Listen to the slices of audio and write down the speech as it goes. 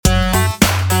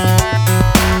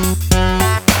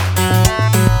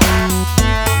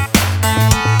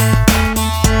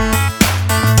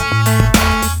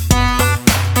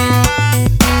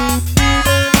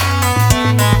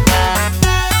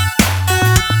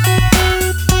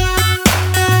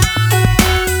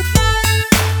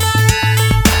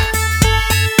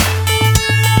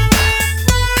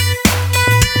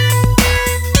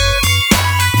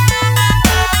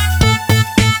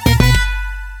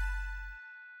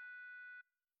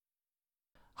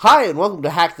Hi, and welcome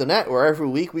to Hack the Net, where every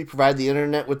week we provide the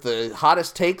internet with the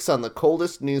hottest takes on the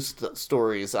coldest news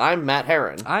stories. I'm Matt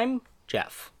Herron. I'm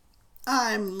Jeff.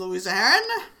 I'm Louisa Herron.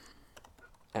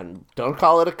 And don't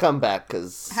call it a comeback,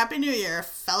 because... Happy New Year,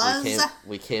 fellas.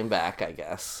 We came back, I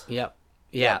guess. Yep.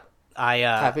 Yeah.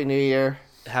 Happy New Year.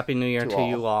 Happy New Year to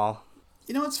you all.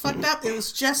 You know what's fucked up? It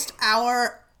was just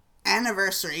our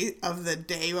anniversary of the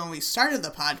day when we started the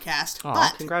podcast. Oh,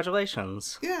 but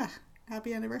congratulations. yeah,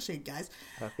 happy anniversary, guys.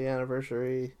 Happy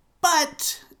anniversary.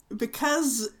 But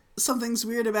because something's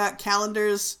weird about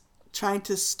calendars trying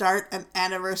to start an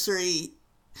anniversary...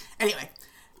 Anyway,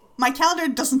 my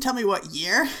calendar doesn't tell me what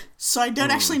year, so I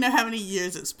don't actually know how many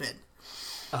years it's been.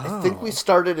 Oh. I think we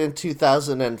started in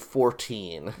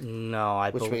 2014. No,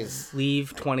 I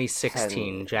believe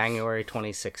 2016, January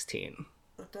 2016.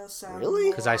 That does sound Really?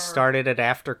 Because I started it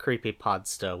after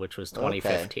Creepypodsta, which was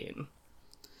 2015.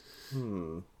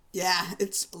 Okay. Yeah,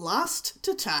 it's lost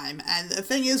to time. And the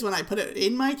thing is, when I put it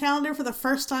in my calendar for the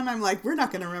first time, I'm like, we're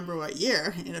not going to remember what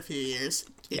year in a few years.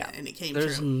 Yeah, and it came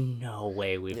There's true. no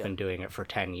way we've been doing it for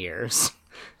 10 years.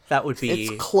 That would be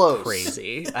It's close.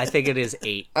 Crazy. I think it is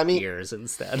 8 years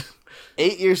instead.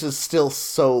 8 years is still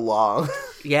so long.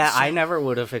 Yeah, I never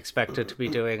would have expected to be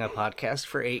doing a podcast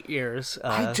for 8 years.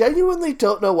 I genuinely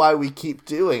don't know why we keep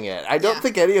doing it. I don't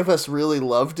think any of us really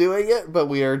love doing it, but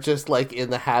we are just, like,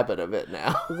 in the habit of it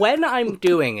now. When I'm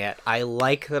doing it, I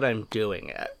like that I'm doing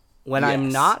it. When I'm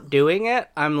not doing it,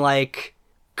 I'm like,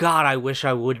 God, I wish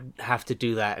I wouldn't have to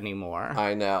do that anymore.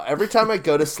 I know. Every time I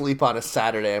go to sleep on a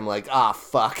Saturday, I'm like,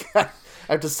 fuck. I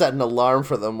have to set an alarm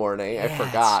for the morning. I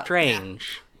forgot. It's strange.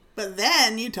 Yeah. But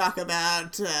then you talk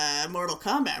about Mortal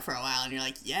Kombat for a while, and you're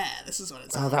like, yeah, this is what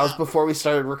it's all about. That was before we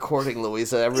started recording,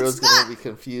 Louisa. Everyone's going to be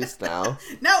confused now.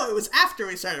 No, it was after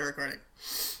we started recording.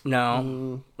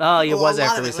 No. It was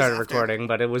after we started recording,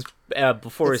 but it was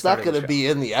before we started. It's not going to be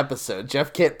in the episode.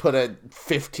 Jeff can't put a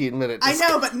 15-minute I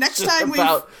know, but next time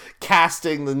about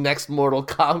casting the next Mortal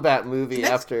Kombat movie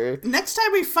after. Next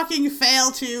time we fucking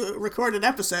fail to record an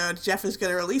episode, Jeff is going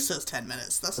to release those 10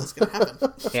 minutes. That's what's going to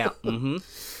happen. Yeah. Mm-hmm.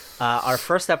 Our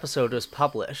first episode was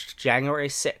published January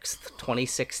 6th,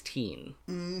 2016.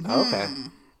 Mm-hmm. Okay.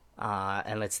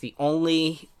 And it's the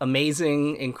only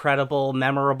amazing, incredible,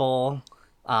 memorable,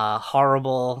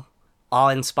 horrible,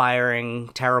 awe-inspiring,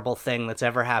 terrible thing that's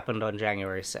ever happened on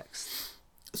January 6th.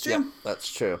 It's true. Yep,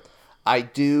 that's true. I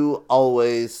do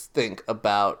always think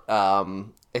about,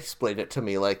 explain it to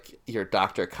me like you're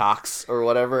Dr. Cox or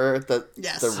whatever, the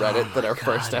Reddit that our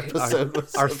first episode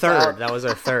was our about. Third. That was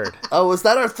our third. Oh, was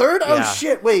that our third? Yeah. Oh,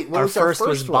 shit, wait. What was our first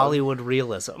was one? Bollywood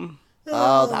realism.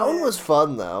 Oh, that one was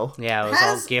fun, though. Yeah, it was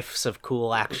all gifs of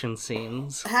cool action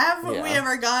scenes. Have we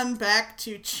ever gone back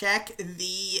to check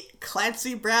the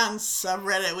Clancy Brown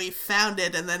subreddit? We found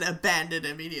it and then abandoned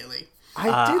immediately.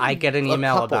 I get an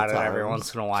email about it every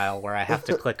once in a while where I have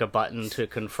to click a button to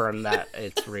confirm that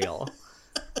it's real.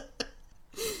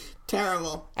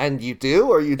 Terrible. And you do,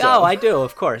 or you don't? Oh, I do,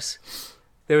 of course.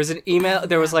 There was an email,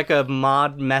 there was like a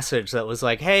mod message that was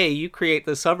like, hey, you create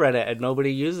the subreddit and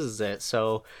nobody uses it,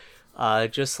 so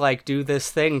just like do this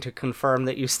thing to confirm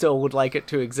that you still would like it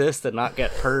to exist and not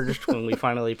get purged when we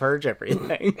finally purge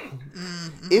everything.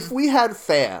 If we had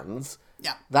fans,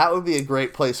 yeah, that would be a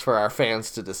great place for our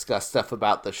fans to discuss stuff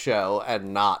about the show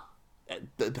and not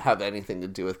have anything to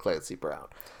do with Clancy Brown.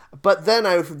 But then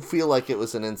I would feel like it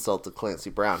was an insult to Clancy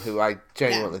Brown, who I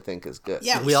genuinely think is good.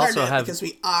 Yeah, we also have because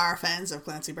we are fans of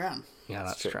Clancy Brown. Yeah,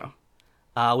 that's true.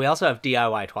 We also have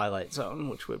DIY Twilight Zone,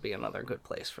 which would be another good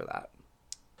place for that.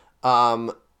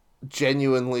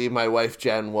 Genuinely, my wife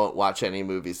Jen won't watch any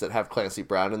movies that have Clancy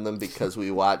Brown in them because we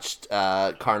watched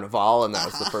Carnival, and that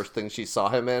was the first thing she saw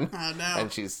him in. Oh, no. And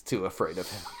she's too afraid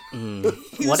of him.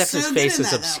 What if his face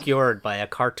is obscured by a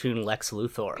cartoon Lex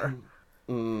Luthor?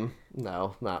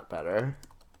 No, not better.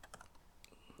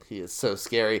 He is so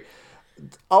scary.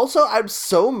 Also, I'm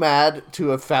so mad to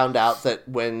have found out that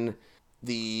when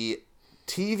the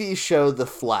TV show The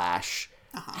Flash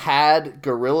had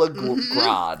Gorilla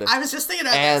Grodd... I was just thinking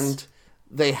about and this.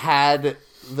 They had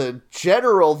the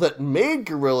general that made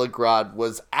Gorilla Grodd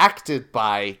was acted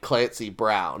by Clancy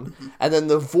Brown. And then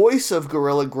the voice of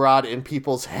Gorilla Grodd in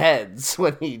people's heads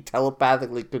when he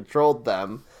telepathically controlled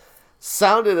them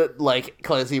sounded like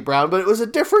Clancy Brown, but it was a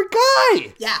different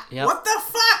guy. Yeah. Yep. What the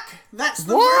fuck? That's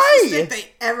the worst mistake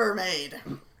they ever made.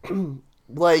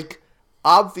 Like,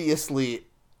 obviously,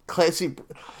 Clancy...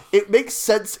 It makes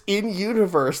sense in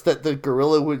universe that the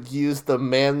gorilla would use the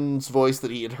man's voice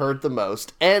that he had heard the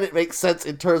most, and it makes sense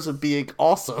in terms of being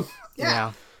awesome.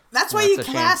 Yeah. That's why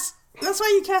That's why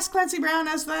you cast Clancy Brown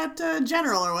as that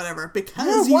general or whatever,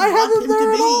 because why you want have him there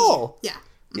to at be. all? Yeah.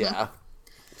 Yeah.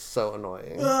 so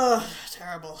annoying. Ugh,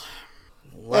 terrible.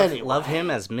 Love, love him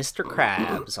as Mr.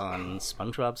 Krabs on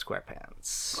SpongeBob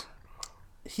SquarePants.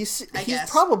 He's guess.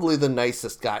 probably the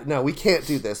nicest guy. No, we can't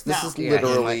do this. This No. is Yeah,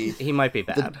 literally he might be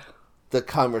bad. the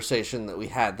conversation that we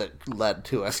had that led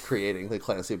to us creating the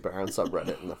Clancy Brown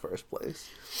subreddit in the first place.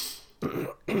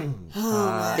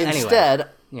 Instead,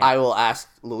 I will ask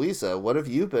Louisa, what have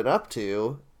you been up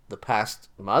to the past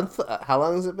month? How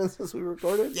long has it been since we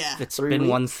recorded? Yeah. It's 3 been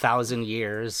weeks? 1,000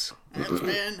 years. It's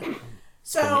been... Been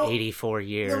So, 84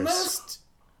 years. the most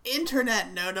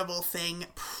internet notable thing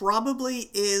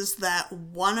probably is that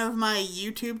one of my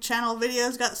YouTube channel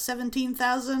videos got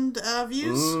 17,000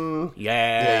 views.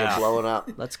 Yeah, you're blowing up.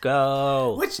 Let's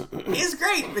go. Which is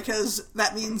great, because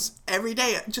that means every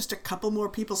day just a couple more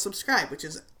people subscribe, which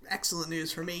is excellent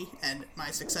news for me and my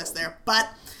success there. But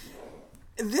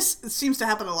this seems to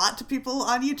happen a lot to people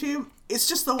on YouTube. It's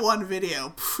just the one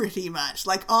video, pretty much.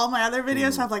 Like, all my other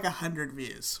videos have like 100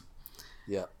 views.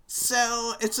 Yeah.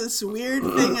 So it's this weird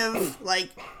thing of,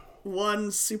 like,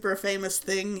 one super famous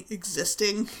thing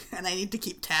existing, and I need to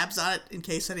keep tabs on it in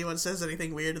case anyone says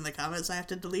anything weird in the comments I have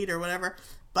to delete or whatever.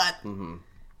 But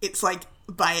it's, like,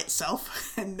 by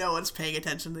itself, and no one's paying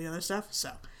attention to the other stuff,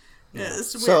 so... Yeah,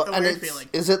 it's a weird feeling.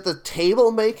 Is it the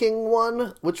table making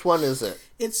one? Which one is it?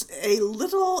 It's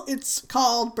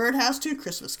called Birdhouse to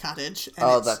Christmas Cottage.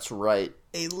 And it's that's right.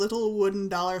 a little wooden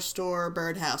dollar store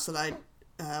birdhouse that I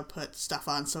put stuff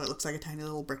on so it looks like a tiny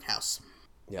little brick house.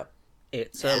 Yep.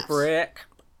 It's Yes. a brick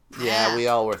Yeah, we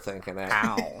all were thinking it.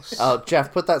 house. Oh,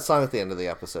 Jeff, put that song at the end of the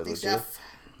episode, Thanks, would you?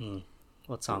 Jeff.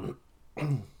 What song?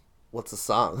 What's the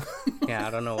song? Yeah,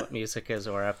 I don't know what music is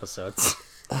or episodes.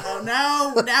 Oh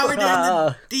no! Now we're doing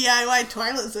the DIY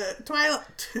Twilight.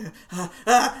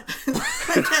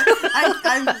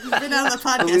 I've been out of the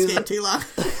podcast game too long.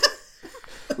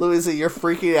 Louisa, you're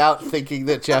freaking out thinking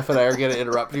that Jeff and I are going to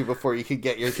interrupt you before you can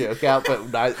get your joke out,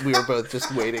 but we were both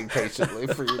just waiting patiently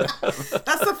for you to have.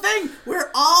 That's the thing.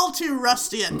 We're all too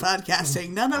rusty at podcasting.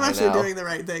 None of us are know. doing the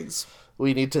right things.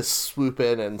 We need to swoop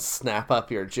in and snap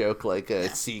up your joke like a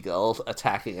seagull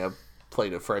attacking a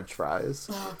plate of French fries.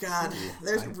 Oh god,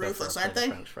 they're ruthless, aren't they?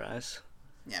 French fries.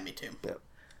 Yeah, me too. Yep.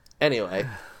 Anyway,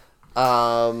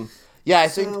 yeah, I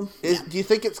think. Do you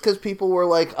think it's because people were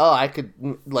like, "Oh, I could,"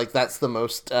 like that's the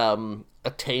most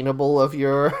attainable of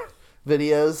your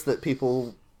videos that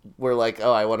people were like,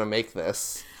 "Oh, I want to make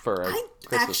this for." I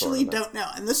Christmas actually ornament." don't know,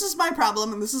 and this is my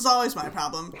problem, and this is always my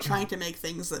problem: trying to make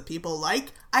things that people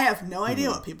like. I have no idea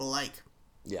what people like.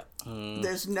 Yeah.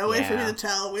 There's no way for me yeah. to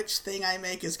tell which thing I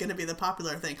make is going to be the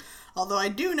popular thing. Although I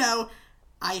do know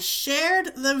I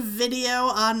shared the video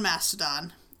on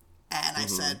Mastodon, and I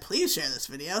said, please share this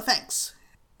video, thanks.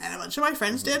 And a bunch of my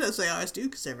friends did, as they always do,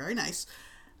 because they're very nice.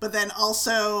 But then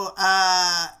also,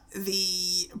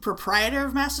 the proprietor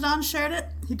of Mastodon shared it.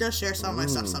 He does share some of my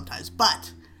stuff sometimes.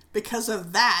 But because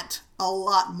of that, a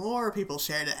lot more people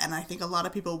shared it, and I think a lot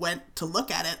of people went to look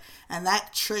at it, and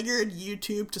that triggered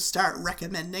YouTube to start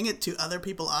recommending it to other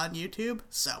people on YouTube.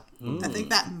 So I think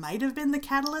that might have been the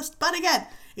catalyst. But again,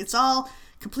 it's all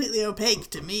completely opaque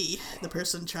to me, the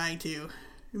person trying to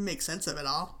make sense of it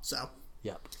all. So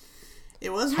Yep.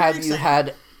 it was very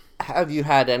exciting. Have you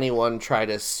had anyone try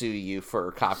to sue you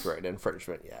for copyright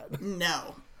infringement yet?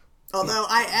 No. Although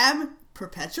I am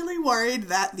perpetually worried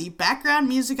that the background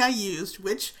music I used,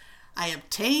 which I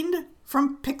obtained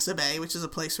from Pixabay, which is a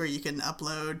place where you can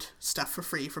upload stuff for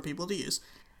free for people to use,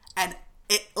 and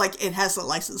it has the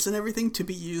license and everything to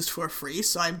be used for free,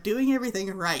 so I'm doing everything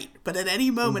right. But at any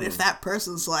moment, if that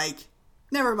person's like,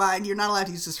 never mind, you're not allowed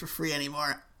to use this for free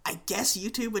anymore, I guess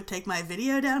YouTube would take my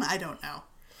video down? I don't know.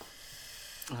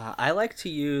 I like to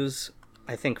use,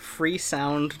 I think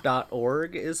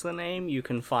freesound.org is the name. You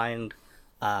can find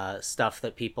stuff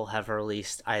that people have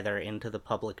released either into the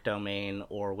public domain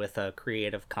or with a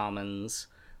Creative Commons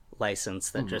license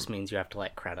that just means you have to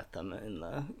like credit them in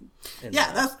the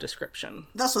description.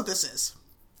 That's what this is.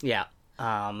 Yeah.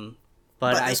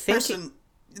 But I this think person,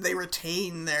 they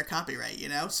retain their copyright,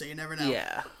 so you never know.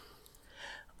 Yeah.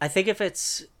 I think if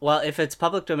it's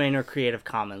public domain or Creative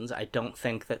Commons, I don't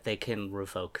think that they can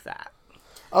revoke that.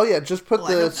 Oh yeah, just put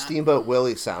Well, I the hope not. Steamboat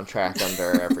Willie soundtrack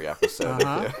under every episode.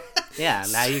 Yeah,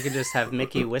 now you can just have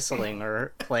Mickey whistling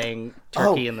or playing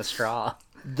Turkey in the Straw.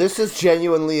 This is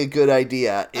genuinely a good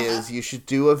idea, is you should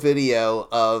do a video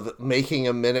of making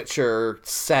a miniature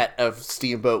set of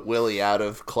Steamboat Willie out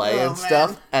of clay and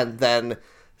stuff, and then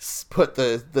put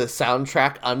the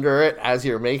soundtrack under it as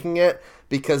you're making it,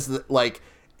 because,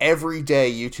 every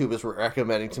day YouTube is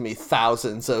recommending to me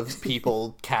thousands of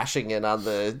people cashing in on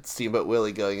the Steamboat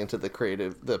Willie going into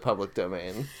the public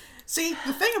domain. See,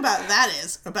 the thing about that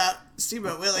is, about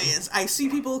Steamboat Willie, is I see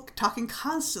people talking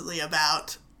constantly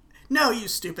about, no, you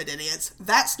stupid idiots,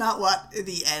 that's not what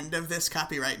the end of this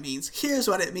copyright means. Here's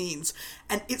what it means.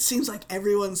 And it sees like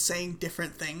everyone's saying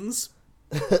different things.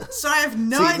 So I have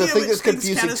no idea which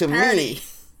things count as parody.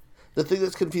 The thing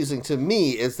that's confusing to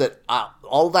me is that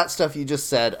all that stuff you just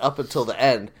said up until the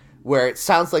end, where it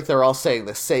sounds like they're all saying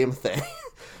the same thing.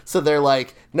 So they're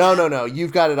like, no,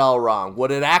 you've got it all wrong. What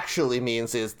it actually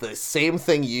means is the same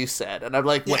thing you said. And I'm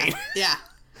like, wait. Yeah.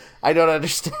 I don't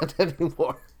understand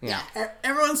anymore. Yeah.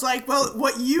 Everyone's like, well,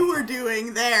 what you were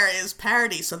doing there is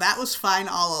parody, so that was fine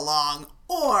all along.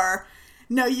 Or,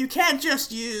 no, you can't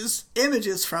just use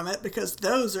images from it because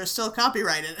those are still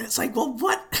copyrighted. And it's like, well,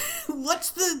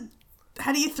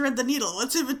 how do you thread the needle?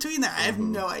 What's in between there? I have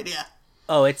no idea.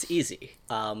 Oh, it's easy.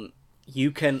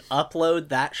 You can upload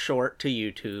that short to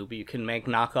YouTube. You can make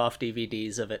knockoff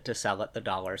DVDs of it to sell at the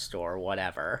dollar store,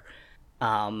 whatever.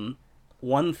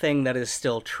 One thing that is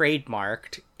still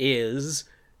trademarked is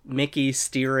Mickey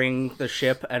steering the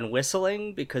ship and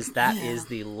whistling, because that is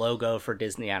the logo for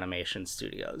Disney Animation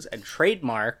Studios. And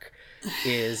trademark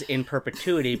is in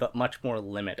perpetuity, but much more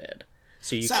limited.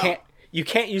 So you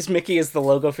can't use Mickey as the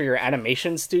logo for your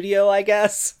animation studio, I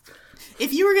guess.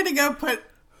 If you were going to go put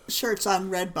shirts on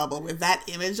Redbubble with that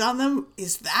image on them,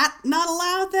 is that not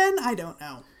allowed then? I don't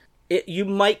know. You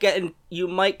might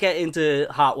get into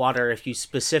hot water if you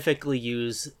specifically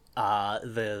use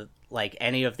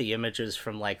any of the images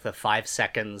from like the 5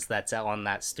 seconds that's on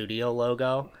that studio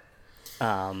logo.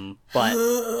 But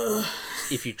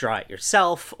if you draw it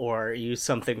yourself or use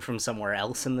something from somewhere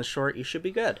else in the short, you should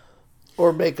be good.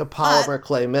 Or make a polymer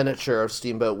clay miniature of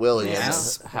Steamboat Willie.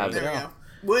 Yes, and have there we go.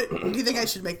 Do you think I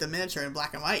should make the miniature in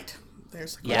black and white?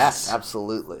 Yes,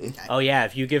 absolutely. Okay. Oh yeah,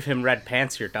 if you give him red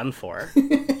pants, you're done for.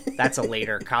 That's a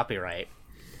later copyright.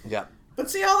 Yeah.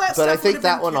 But see, all that stuff. But I think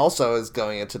that one also is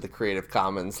going into the Creative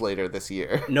Commons later this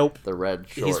year. Nope. The red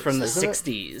shorts. He's from the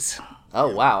 60s.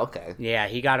 Oh, wow, okay. Yeah,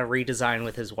 he got a redesign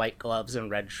with his white gloves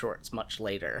and red shorts much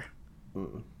later.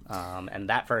 And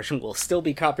that version will still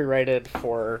be copyrighted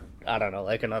for, I don't know,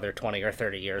 like another 20 or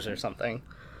 30 years or something.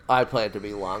 I plan to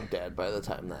be long dead by the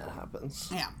time that happens.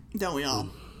 Yeah, don't we all?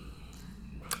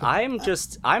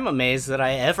 I'm amazed that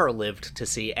I ever lived to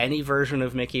see any version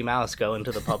of Mickey Mouse go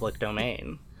into the public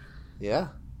domain. Yeah.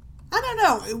 I don't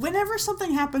know. Whenever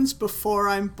something happens before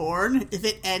I'm born, if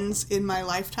it ends in my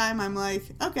lifetime, I'm like,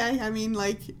 okay. I mean,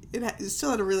 like, it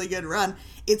still had a really good run.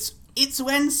 It's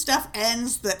when stuff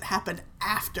ends that happened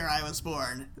after I was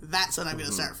born. That's when I'm going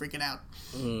to start freaking out.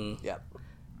 Yeah.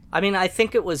 I mean, I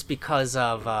think it was because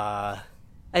of, I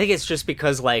think it's just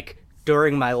because, like,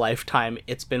 during my lifetime,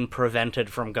 it's been prevented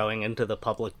from going into the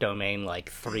public domain, like,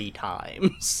 3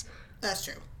 times. That's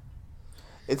true.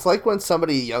 It's like when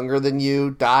somebody younger than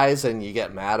you dies and you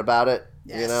get mad about it,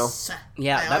 you know?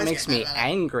 Yeah, that makes me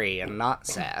angry and not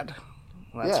sad.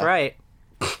 That's right.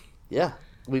 Yeah,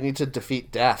 we need to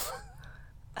defeat death.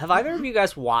 Have either of you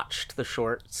guys watched the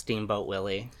short Steamboat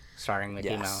Willie starring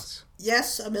Mickey Mouse?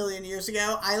 Yes, a million years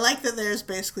ago. I like that there's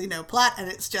basically no plot, and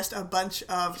it's just a bunch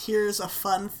of, here's a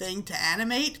fun thing to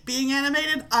animate being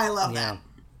animated. I love that.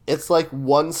 It's like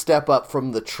one step up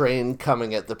from the train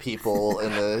coming at the people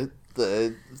in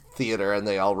the theater, and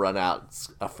they all run out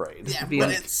afraid. Yeah,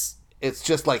 but it's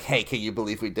just like, hey, can you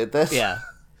believe we did this? Yeah.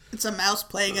 It's a mouse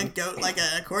playing a goat like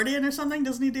an accordion or something.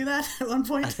 Doesn't he do that at one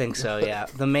point? I think so, yeah.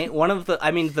 The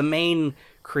main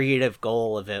creative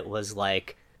goal of it was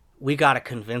like, we gotta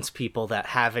convince people that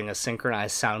having a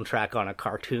synchronized soundtrack on a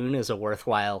cartoon is a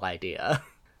worthwhile idea.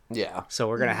 Yeah. So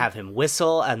we're gonna have him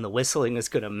whistle, and the whistling is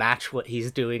gonna match what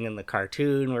he's doing in the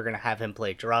cartoon. We're gonna have him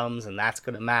play drums, and that's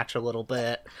gonna match a little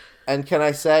bit. And can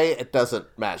I say, it doesn't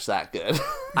match that good.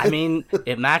 I mean,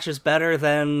 it matches better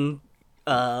than...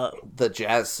 the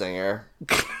jazz singer.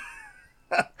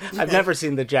 I've never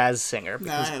seen the jazz singer,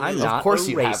 because I'm not of course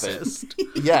a you racist.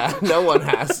 Haven't. Yeah, no one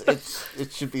has.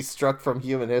 It should be struck from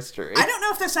human history. I don't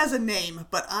know if this has a name,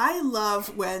 but I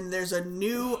love when there's a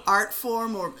new art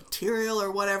form or material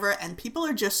or whatever, and people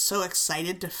are just so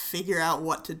excited to figure out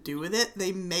what to do with it.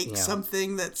 They make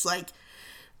something that's like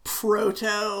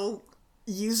proto...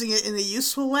 using it in a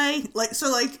useful way,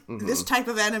 this type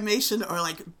of animation, or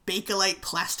like Bakelite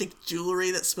plastic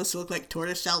jewelry that's supposed to look like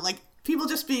tortoiseshell, like people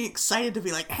just being excited to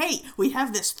be like, hey, we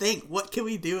have this thing, what can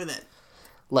we do with it?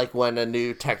 Like when a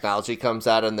new technology comes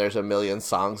out and there's a million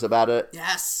songs about it.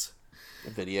 Yes.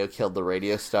 Video killed the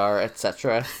radio star,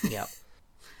 etc. Yep.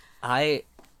 I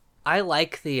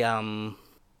like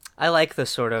the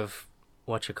sort of,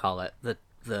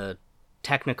 the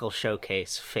technical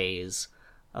showcase phase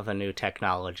of a new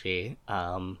technology,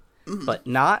 but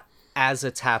not as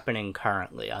it's happening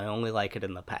currently. I only like it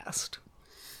in the past.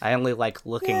 I only like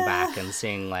looking back and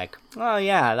seeing like, oh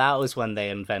yeah, that was when they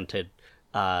invented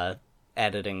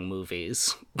editing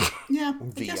movies. Yeah, I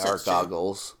guess that's VR true.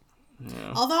 goggles.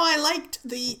 Yeah. Although I liked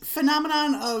the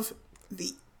phenomenon of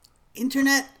the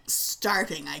internet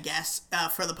starting, I guess,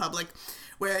 for the public,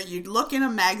 where you'd look in a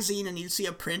magazine and you'd see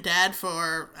a print ad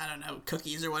for, I don't know,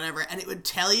 cookies or whatever, and it would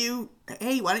tell you,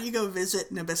 hey, why don't you go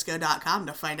visit Nabisco.com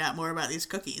to find out more about these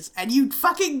cookies? And you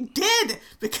fucking did,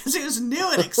 because it was new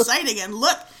and exciting, and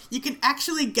look, you can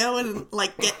actually go and,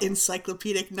 like, get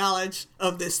encyclopedic knowledge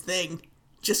of this thing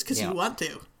just because you want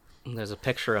to. There's a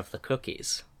picture of the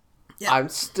cookies. Yeah. I'm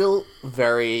still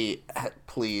very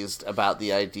pleased about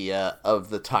the idea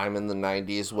of the time in the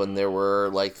 90s when there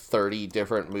were like 30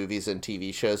 different movies and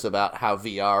TV shows about how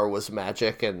VR was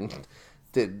magic and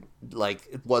it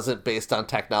wasn't based on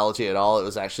technology at all. It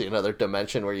was actually another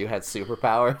dimension where you had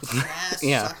superpowers.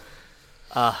 Yes.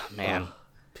 Yeah. Man.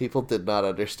 People did not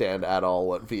understand at all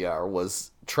what VR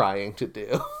was trying to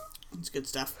do. It's good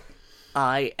stuff.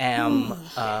 I am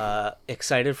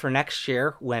excited for next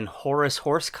year when Horace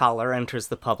Horsecollar enters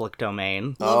the public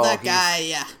domain. Love that guy,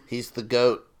 yeah. He's the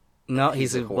goat. No,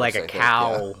 he's a horse, like a I think,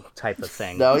 cow type of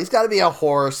thing. No, he's got to be a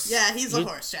horse. Yeah, he's a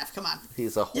horse, Jeff, come on.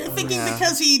 He's a horse. You're thinking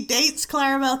because he dates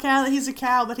Clarabelle Cow that he's a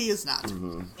cow, but he is not.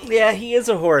 Mm-hmm. Yeah, he is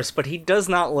a horse, but he does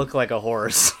not look like a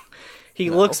horse. He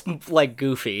looks like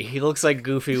Goofy. He looks like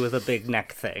Goofy with a big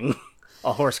neck thing.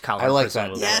 A horse collar. I like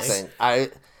that Yes. thing.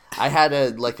 I had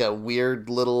a weird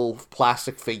little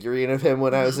plastic figurine of him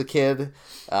when I was a kid,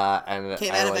 and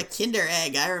Came out of a Kinder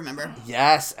Egg, I remember.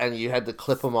 Yes, and you had to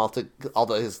clip him all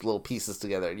his little pieces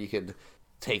together, and you could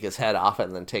take his head off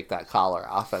and then take that collar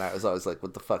off. And I was always like,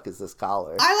 "What the fuck is this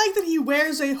collar?" I like that he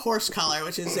wears a horse collar,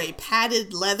 which is a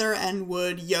padded leather and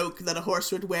wood yoke that a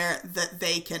horse would wear that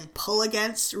they can pull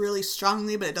against really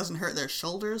strongly, but it doesn't hurt their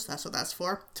shoulders. That's what that's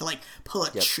for. To like pull a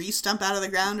tree stump out of the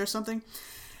ground or something.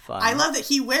 Fun. I love that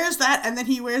he wears that, and then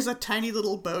he wears a tiny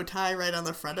little bow tie right on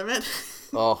the front of it.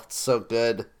 Oh, it's so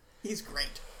good. He's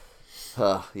great.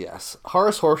 Yes.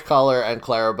 Horace Horsecollar and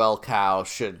Clarabelle Cow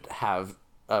should have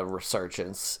a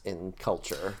resurgence in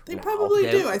culture. They now. probably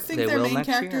They- do. I think they they're will main next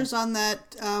characters on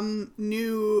that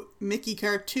new Mickey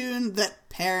cartoon that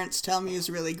parents tell me is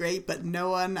really great, but no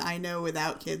one I know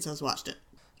without kids has watched it.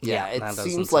 Yeah, that it doesn't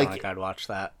seems sound like I'd watch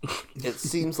that. it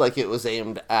seems like it was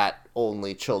aimed at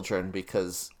only children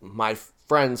because my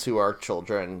friends who are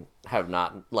children have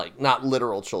not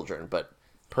literal children, but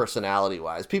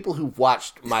personality-wise, people who've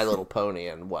watched My Little Pony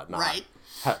and whatnot, Right.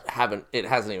 hasn't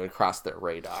even crossed their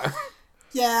radar.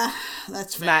 Yeah,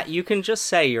 that's fair. Matt, you can just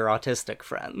say your autistic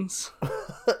friends.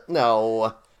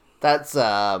 No, that's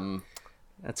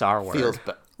That's our word.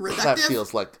 that Reductive?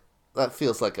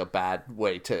 feels like a bad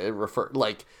way to refer,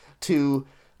 like, to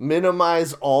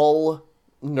minimize all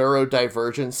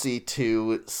neurodivergency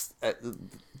to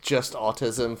just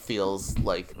autism feels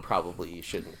like probably you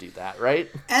shouldn't do that, right?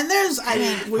 And I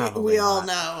mean, we Probably all not.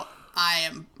 know I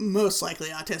am most likely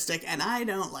autistic, and I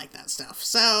don't like that stuff.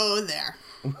 So, there.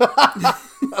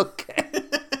 Okay.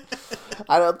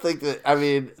 I don't think that, I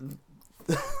mean,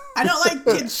 I don't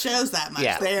like kids' shows that much.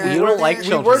 Yeah, They're, you don't like they're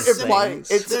children's weren't implying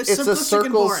things. They're it's a simplistic and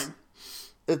circles. boring.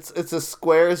 It's a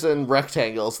squares and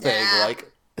rectangles thing. Yeah.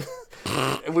 Like,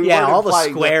 we Yeah, weren't all the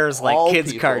implying that squares like all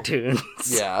kids' people- cartoons.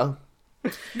 Yeah.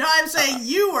 No, I'm saying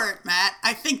you weren't, Matt.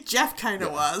 I think Jeff kind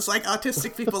of was. Like,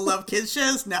 autistic people love kids'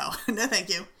 shows? No. No, thank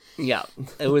you. Yeah,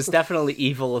 it was definitely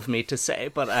evil of me to say,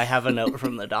 but I have a note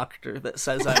from the doctor that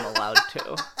says I'm allowed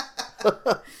to.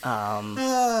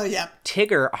 Yeah.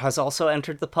 Tigger has also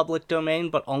entered the public domain,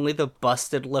 but only the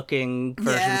busted-looking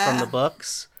version from the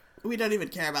books. We don't even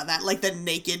care about that. Like the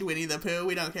naked Winnie the Pooh,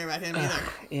 we don't care about him either.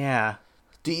 Yeah.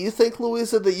 Do you think,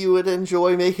 Louisa, that you would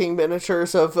enjoy making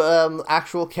miniatures of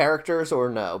actual characters or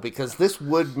no? Because this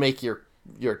would make your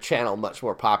channel much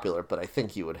more popular, but I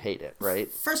think you would hate it,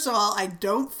 right? First of all, I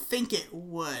don't think it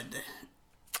would.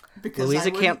 Because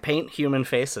Louisa can't paint human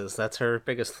faces. That's her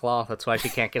biggest flaw. That's why she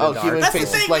can't get a Oh, dog. human That's the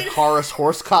faces thing, like we- Horace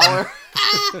Horsecollar?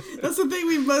 That's the thing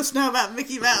we most know about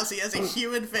Mickey Mouse. He has a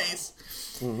human face.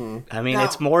 I mean, No.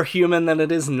 it's more human than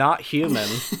it is not human.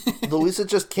 Louisa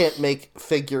just can't make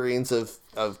figurines of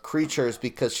creatures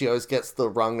because she always gets the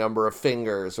wrong number of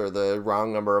fingers or the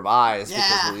wrong number of eyes Yeah.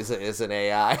 because Louisa is an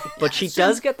AI. But she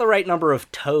does get the right number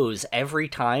of toes every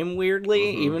time,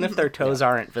 weirdly, even if their toes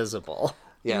aren't visible.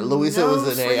 Yeah, Louisa No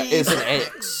was an AI. free Is an AI.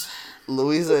 pics.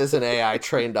 Louisa is an AI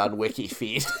trained on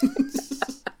WikiFeed.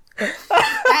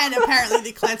 And apparently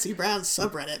the Clancy Brown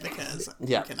subreddit, because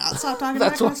you cannot stop talking about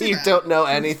That's why Clancy you Brown. don't know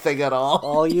anything at all.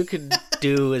 All you could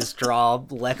do is draw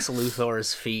Lex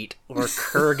Luthor's feet or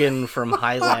Kurgan from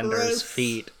Highlander's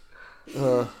feet.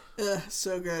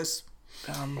 So gross.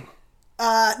 Um,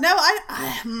 No,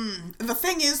 the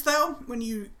thing is though, when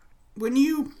you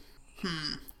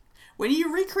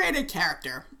recreate a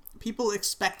character, people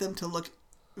expect them to look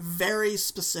very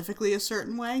specifically a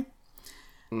certain way.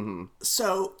 Mm-hmm.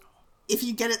 So if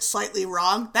you get it slightly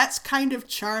wrong, that's kind of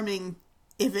charming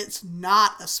if it's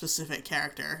not a specific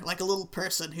character, like a little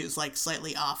person who's like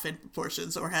slightly off in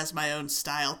proportions or has my own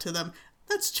style to them.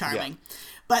 That's charming. Yeah.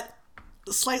 But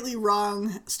slightly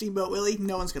wrong Steamboat Willie,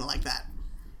 no one's gonna like that.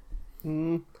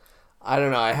 I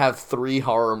don't know. I have 3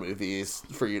 horror movies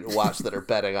for you to watch that are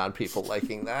betting on people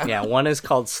liking that. Yeah, one is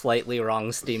called Slightly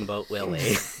Wrong Steamboat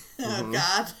Willie. Oh,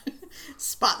 God.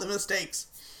 Spot the mistakes.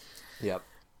 Yep.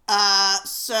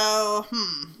 So,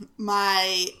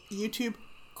 my YouTube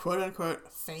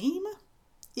quote-unquote fame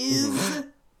is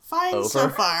fine over? So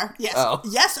far. Yes. Oh.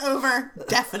 Yes, over.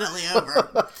 Definitely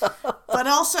over. But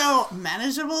also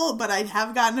manageable, but I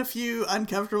have gotten a few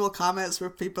uncomfortable comments where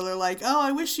people are like, oh,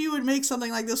 I wish you would make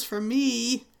something like this for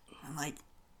me. I'm like,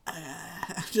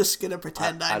 I'm just going to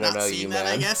pretend I'm not seeing that,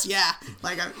 I guess. Yeah.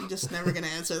 Like, I'm just never going to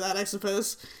answer that, I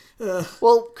suppose.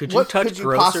 Well, could you touch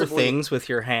grosser things with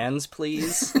your hands,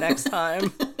 please, next time?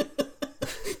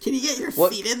 Can you get your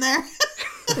feet in there?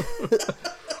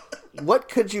 What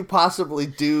could you possibly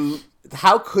do?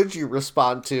 How could you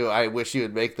respond to, I wish you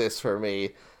would make this for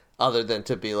me, other than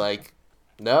to be like,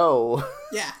 no?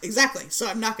 Yeah, exactly. So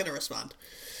I'm not going to respond.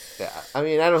 Yeah. I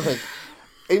mean, I don't think...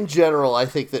 In general, I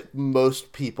think that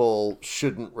most people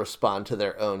shouldn't respond to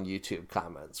their own YouTube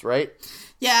comments, right?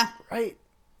 Yeah. Right.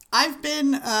 I've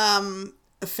been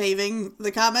faving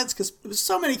the comments because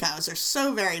so many comments are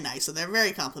so very nice and they're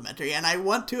very complimentary and I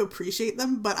want to appreciate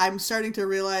them, but I'm starting to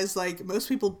realize like most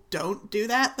people don't do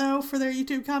that though for their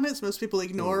YouTube comments. Most people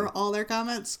ignore all their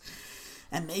comments.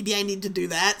 And maybe I need to do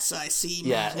that so I seem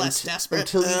less desperate.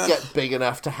 Until you get big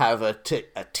enough to have a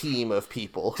team of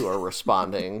people who are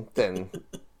responding, then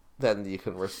you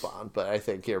can respond. But I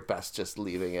think you're best just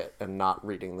leaving it and not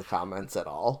reading the comments at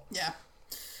all. Yeah.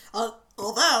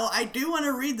 Although, I do want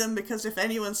to read them because if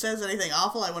anyone says anything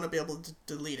awful, I want to be able to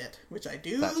delete it. Which I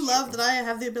do love that I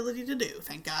have the ability to do,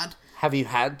 thank God. Have you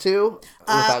had to?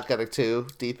 Without getting too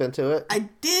deep into it? I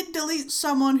did delete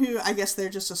someone who, I guess they're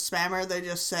just a spammer. They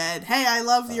just said, hey, I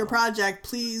love your project.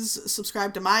 Please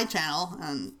subscribe to my channel.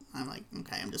 And I'm like,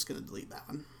 okay, I'm just going to delete that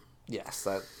one. Yes,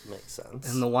 that makes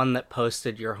sense. And the one that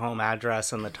posted your home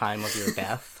address and the time of your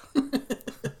death?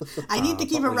 I need to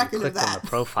keep a record of that. On the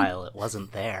profile, it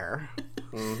wasn't there.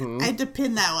 Mm-hmm. I had to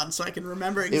pin that one so I can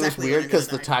remember exactly. It was weird because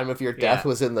the time of your death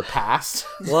was in the past.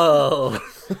 Whoa.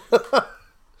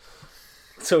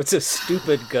 So it's a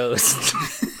stupid ghost.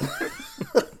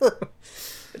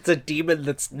 It's a demon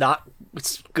that's not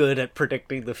good at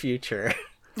predicting the future.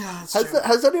 Oh,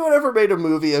 has anyone ever made a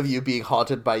movie of you being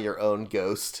haunted by your own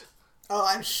ghost? Oh,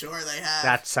 I'm sure they have.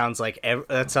 That sounds like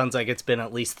it's been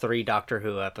at least 3 Doctor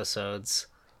Who episodes.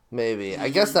 Maybe. I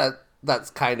guess that's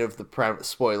kind of the premise.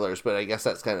 Spoilers, but I guess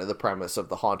that's kind of the premise of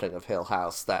The Haunting of Hill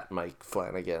House, that Mike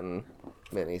Flanagan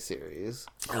miniseries.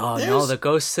 Oh no, the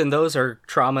ghosts in those are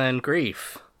trauma and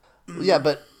grief. Yeah,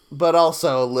 but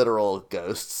also literal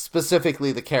ghosts.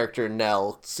 Specifically, the character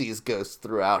Nell sees ghosts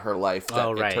throughout her life that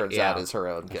it turns out is her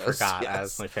own ghost. I forgot. That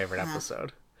was my favorite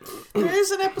episode. There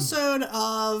is an episode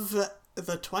of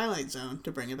The Twilight Zone,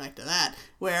 to bring it back to that,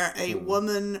 where a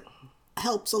woman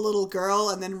helps a little girl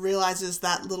and then realizes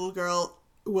that little girl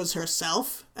was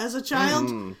herself as a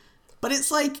child. But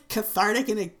it's like cathartic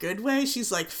in a good way.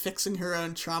 She's like fixing her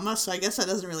own trauma, so I guess that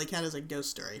doesn't really count as a ghost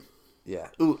story. Yeah.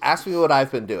 Ooh, ask me what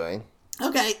I've been doing.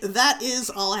 Okay, that is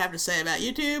all I have to say about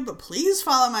YouTube. Please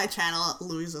follow my channel,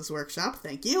 Louisa's Workshop.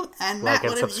 Thank you. And Matt,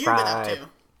 what have you been up to?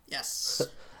 Yes.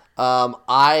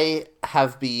 I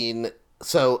have been...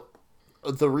 So,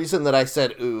 the reason that I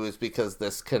said ooh is because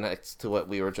this connects to what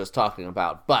we were just talking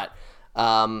about. But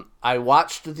I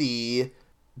watched the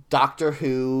Doctor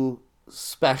Who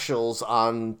specials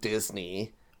on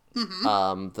Disney.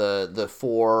 The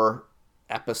 4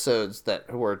 episodes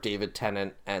that were David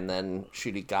Tennant and then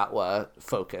Ncuti Gatwa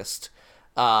focused.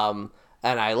 And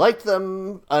I liked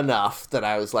them enough that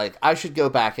I was like, I should go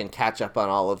back and catch up on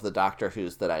all of the Doctor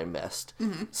Who's that I missed.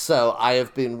 So I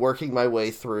have been working my way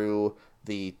through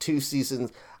the 2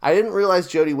 seasons. I didn't realize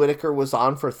Jodie Whittaker was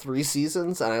on for 3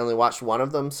 seasons, and I only watched one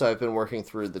of them, so I've been working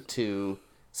through the 2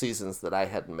 seasons that I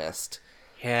had missed.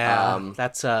 Yeah,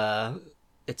 that's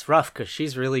it's rough because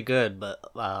she's really good, but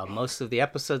most of the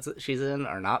episodes that she's in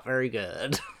are not very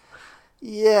good.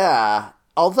 Yeah.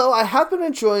 Although I have been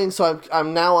enjoying, so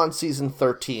I'm now on season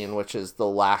 13, which is the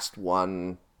last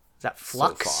one. Is that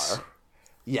Flux? So far.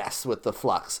 Yes, with the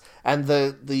Flux. And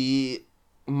the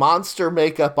monster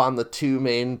makeup on the two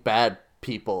main bad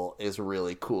people is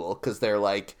really cool, because they're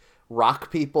like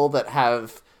rock people that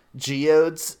have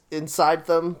geodes inside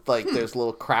them. Like there's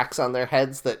little cracks on their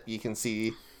heads that you can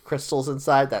see crystals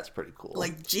inside. That's pretty cool.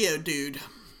 Like Geodude.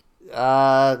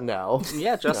 No.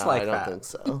 Yeah, just no, like I that. don't think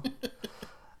so.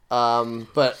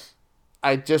 But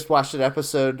I just watched an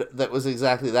episode that was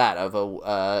exactly that, of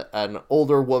an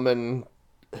older woman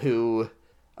who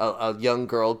a young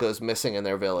girl goes missing in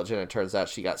their village, and it turns out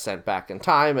she got sent back in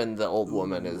time, and the old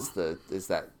woman is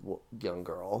that young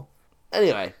girl.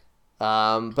 Anyway,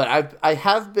 but I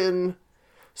have been,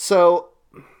 so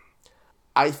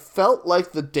I felt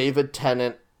like the David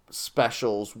Tennant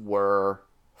specials were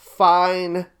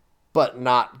fine, but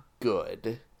not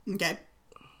good. Okay.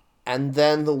 And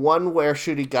then the one where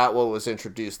Shurigatwa was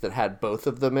introduced that had both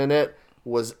of them in it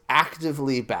was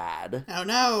actively bad. Oh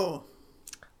no.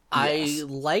 I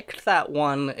liked that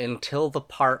one until the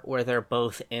part where they're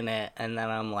both in it, and then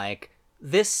I'm like,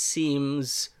 this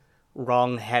seems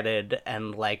wrong-headed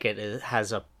and like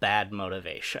has a bad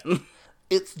motivation.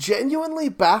 It's genuinely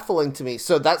baffling to me.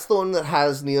 So that's the one that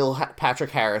has Neil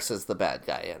Patrick Harris as the bad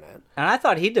guy in it. And I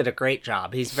thought he did a great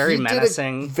job. He's very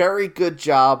menacing. Did a very good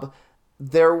job.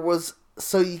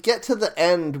 So you get to the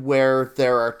end where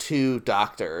there are two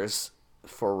doctors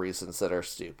for reasons that are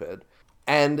stupid.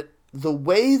 And the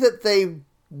way that they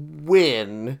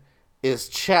win is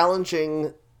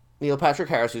challenging Neil Patrick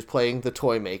Harris, who's playing the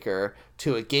toy maker,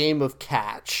 to a game of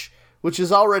catch, which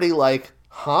is already like,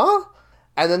 huh?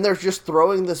 And then they're just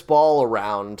throwing this ball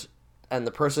around, and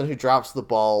the person who drops the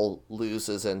ball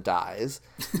loses and dies.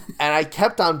 And I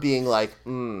kept on being like,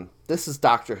 this is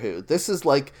Doctor Who. This is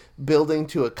like building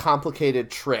to a complicated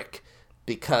trick,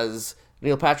 because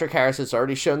Neil Patrick Harris has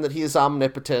already shown that he is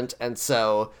omnipotent, and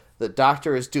so the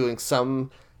Doctor is doing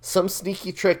some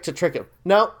sneaky trick to trick him.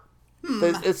 No,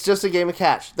 it's just a game of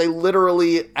catch. They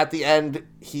literally, at the end,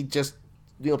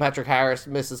 Neil Patrick Harris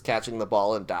misses catching the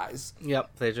ball and dies.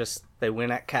 Yep, they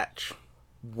win at catch.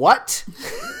 What?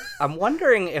 I'm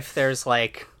wondering if there's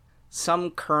like some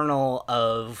kernel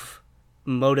of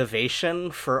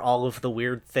motivation for all of the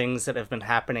weird things that have been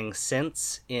happening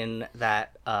since in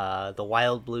that the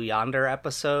Wild Blue Yonder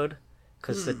episode,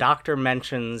 because the Doctor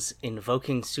mentions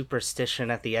invoking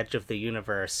superstition at the edge of the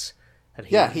universe. And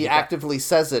he actively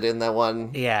says it in that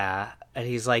one. Yeah, and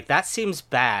he's like, that seems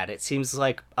bad. It seems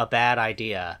like a bad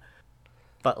idea.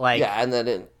 But like, yeah, and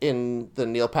then in the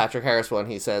Neil Patrick Harris one,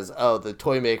 he says, "Oh, the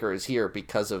toy maker is here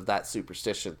because of that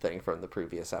superstition thing from the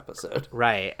previous episode."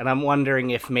 Right, and I'm wondering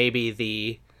if maybe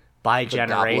the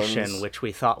bi-generation, goblins. which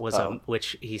we thought was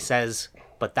which he says,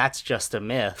 but that's just a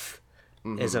myth,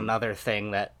 is another thing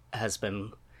that has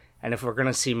been, and if we're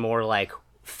gonna see more like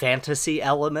fantasy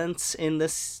elements in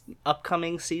this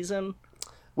upcoming season.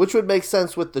 Which would make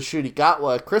sense with the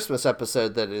Shurigatwa Christmas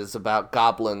episode that is about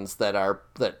goblins that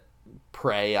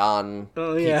prey on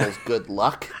people's good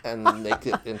luck and make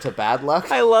it into bad luck.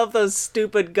 I love those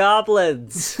stupid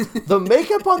goblins. The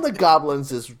makeup on the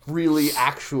goblins is really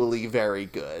actually very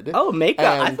good. Oh,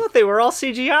 makeup? I thought they were all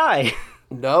CGI.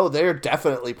 No, they're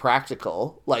definitely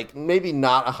practical. Like, maybe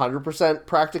not 100%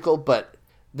 practical, but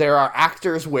there are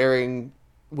actors wearing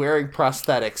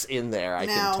prosthetics in there, I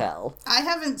can tell. I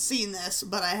haven't seen this,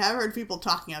 but I have heard people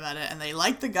talking about it, and they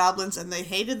liked the goblins, and they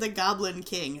hated the Goblin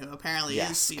King, who apparently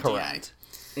is CGI. Correct.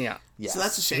 Yeah. Yes. So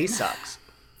that's a shame. He sucks.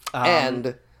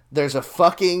 And there's a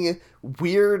fucking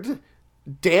weird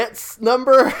dance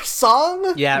number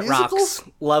song? Yeah, it musical rocks.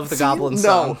 Love the goblin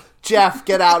song. No, Jeff,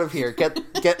 get out of here.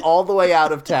 Get all the way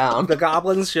out of town. The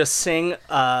goblins just sing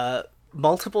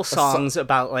multiple songs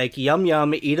about like, yum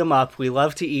yum, eat 'em up, we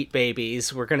love to eat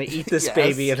babies, we're gonna eat this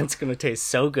baby and it's gonna taste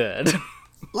so good.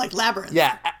 Like Labyrinth.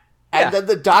 Yeah, and then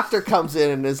the Doctor comes in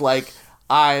and is like,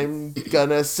 I'm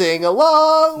gonna sing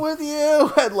along with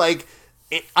you, and like,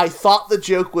 I thought the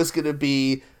joke was gonna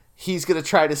be he's gonna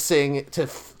try to sing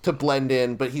to blend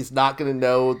in, but he's not gonna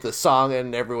know the song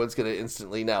and everyone's gonna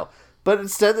instantly know. But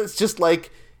instead it's just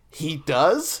like, he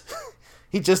does.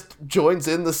 He just joins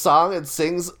in the song and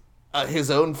sings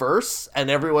his own verse, and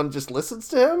everyone just listens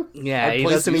to him. Yeah, and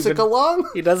plays music along.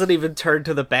 He doesn't even turn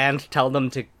to the band, tell them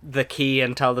to the key,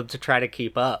 and tell them to try to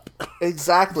keep up.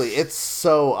 Exactly, it's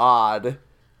so odd.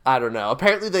 I don't know.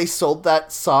 Apparently, they sold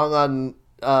that song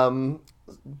on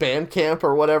Bandcamp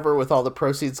or whatever, with all the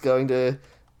proceeds going to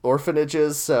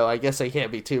orphanages. So I guess I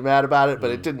can't be too mad about it.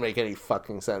 But it didn't make any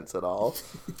fucking sense at all.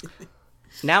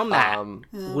 Now, Matt,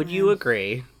 would you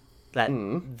agree that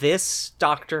this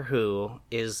Doctor Who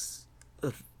is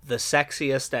the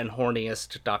sexiest and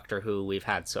horniest Doctor Who we've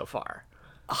had so far.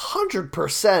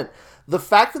 100%. The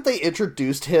fact that they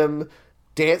introduced him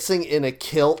dancing in a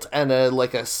kilt and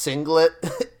a singlet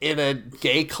in a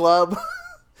gay club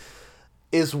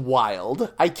is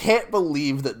wild. I can't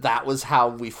believe that was how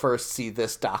we first see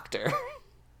this Doctor.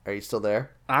 Are you still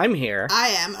there? I'm here. I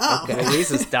am. Oh. Okay.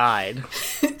 Louisa's died.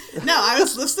 No, I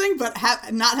was listening, but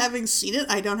not having seen it,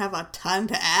 I don't have a ton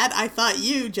to add. I thought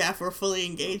you, Jeff, were fully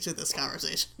engaged in this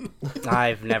conversation.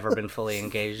 I've never been fully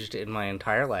engaged in my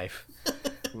entire life.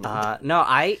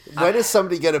 When is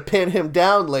somebody going to pin him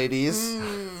down, ladies?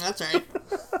 That's right.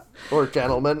 Or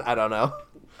gentlemen, I don't know.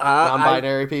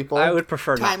 Non-binary people. I would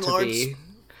prefer Time not to Lords. be.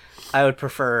 I would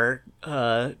prefer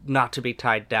not to be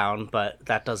tied down, but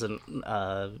that doesn't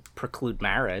preclude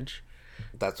marriage.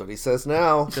 That's what he says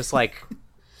now. Just like,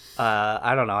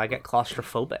 I don't know, I get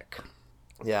claustrophobic.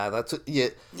 Yeah, that's what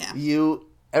Yeah.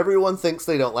 Everyone thinks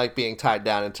they don't like being tied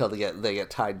down until they get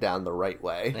tied down the right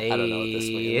way. I don't know what this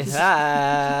means.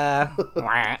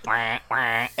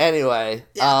 Anyway,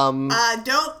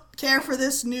 Don't care for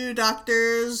this new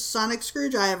Doctor's sonic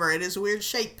screwdriver. It is a weird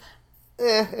shape.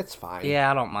 it's fine.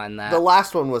 Yeah, I don't mind that. The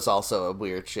last one was also a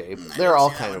weird shape. They're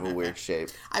all kind of a weird shape.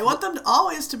 I want them to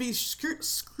always to be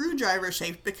screwdriver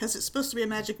shaped because it's supposed to be a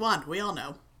magic wand. We all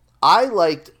know. I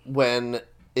liked when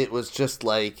it was just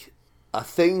like a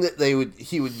thing that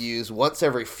he would use once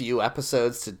every few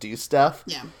episodes to do stuff.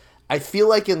 Yeah. I feel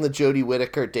like in the Jodie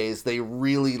Whittaker days, they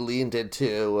really leaned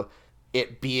into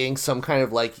it being some kind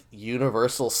of like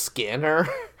universal scanner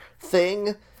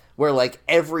thing, where like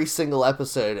every single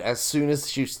episode, as soon as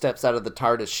she steps out of the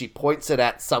TARDIS, she points it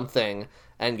at something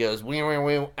and goes wee wee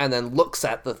wee, and then looks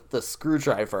at the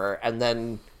screwdriver and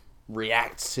then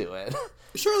reacts to it.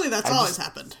 Surely that's always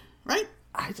happened, right?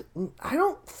 I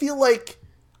don't feel like...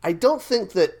 I don't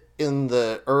think that in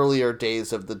the earlier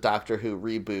days of the Doctor Who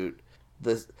reboot,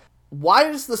 why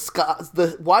does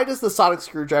the sonic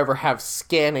screwdriver have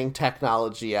scanning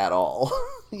technology at all?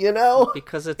 You know?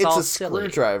 Because it's all a silly. silly.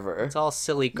 Screwdriver. It's all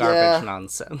silly garbage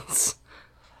nonsense.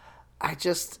 It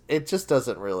just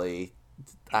doesn't really...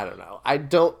 I don't know. I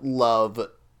don't love...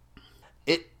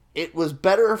 It was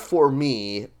better for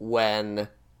me when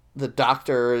the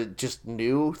Doctor just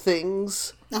knew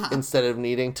things instead of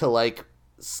needing to, like,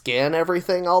 scan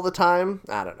everything all the time.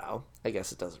 I don't know. I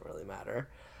guess it doesn't really matter.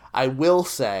 I will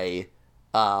say,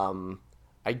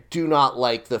 I do not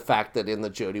like the fact that in the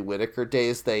Jodie Whittaker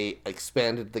days, they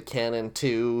expanded the canon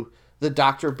to the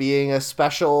Doctor being a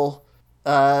special,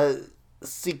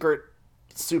 secret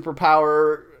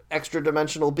superpower,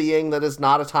 extra-dimensional being that is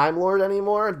not a Time Lord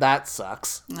anymore. That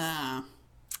sucks. Nah.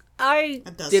 I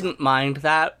didn't mind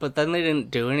that, but then they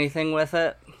didn't do anything with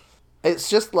it. It's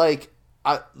just like...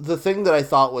 the thing that I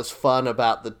thought was fun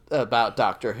about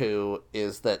Doctor Who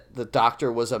is that the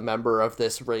Doctor was a member of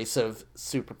this race of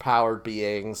superpowered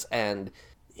beings, and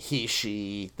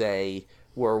they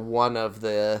were one of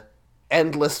the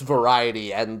endless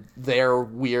variety, and their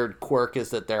weird quirk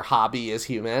is that their hobby is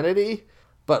humanity.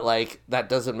 But, like, that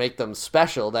doesn't make them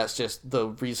special. That's just the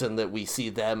reason that we see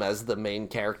them as the main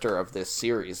character of this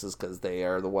series, is because they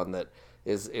are the one that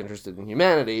is interested in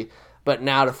humanity. But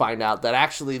now to find out that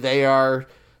actually they are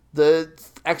the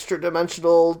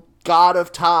extra-dimensional god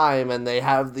of time, and they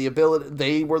have the ability...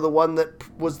 They were the one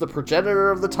that was the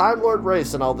progenitor of the Time Lord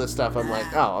race and all this stuff. I'm like,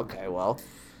 oh, okay, well...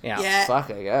 Yeah. Fuck,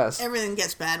 I guess. Everything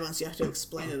gets bad once you have to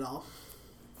explain it all.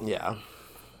 Yeah.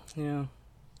 Yeah.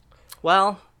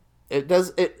 Well...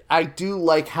 I do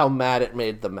like how mad it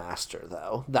made the Master,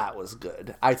 though. That was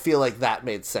good. I feel like that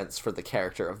made sense for the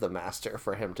character of the Master,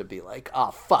 for him to be like,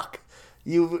 oh, fuck.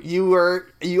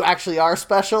 You actually are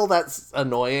special? That's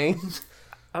annoying.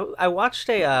 I watched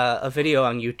a video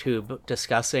on YouTube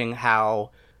discussing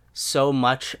how so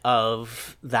much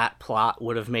of that plot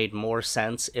would have made more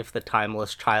sense if the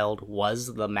Timeless Child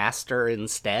was the Master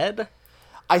instead.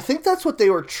 I think that's what they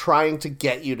were trying to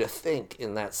get you to think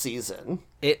in that season.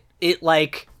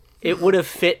 It would have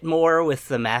fit more with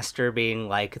the Master being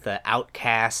like the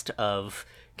outcast of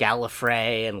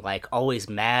Gallifrey and like always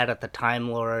mad at the Time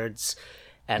Lords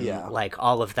and like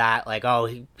all of that. Like, oh,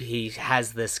 he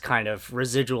has this kind of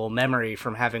residual memory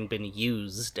from having been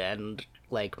used and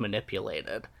like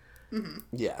manipulated. Mm-hmm.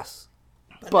 Yes.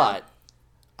 But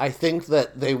I think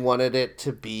that they wanted it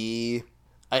to be...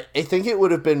 I think it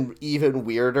would have been even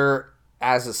weirder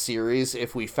as a series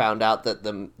if we found out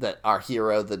that our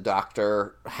hero, the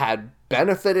Doctor, had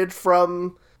benefited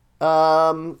from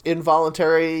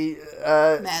involuntary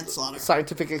manslaughter,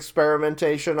 scientific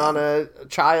experimentation on a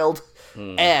child.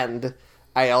 And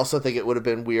I also think it would have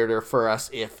been weirder for us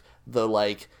if the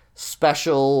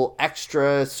special,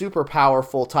 extra, super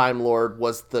powerful Time Lord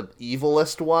was the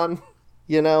evilest one,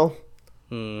 you know?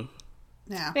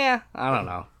 Yeah. Yeah, I don't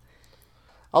know.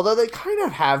 Although they kind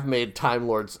of have made Time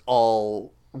Lords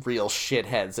all real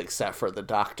shitheads except for the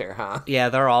Doctor, huh? Yeah,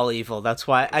 they're all evil. That's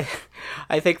why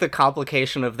I think the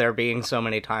complication of there being so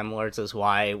many Time Lords is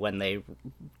why when they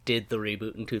did the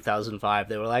reboot in 2005,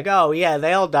 they were like, oh yeah,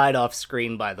 they all died off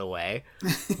screen, by the way.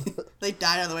 They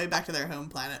died on the way back to their home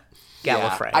planet.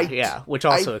 Gallifrey, which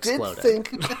also exploded.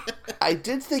 I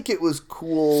did think it was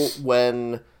cool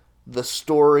when the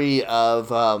story of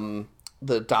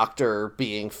the Doctor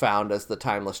being found as the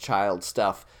Timeless Child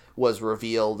stuff was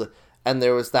revealed, and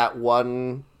there was that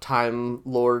one Time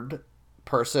Lord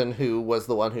person who was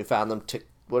the one who found them.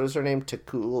 What is her name?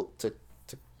 Takuni,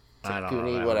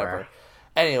 whatever.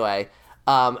 Anyway,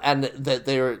 and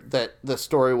that the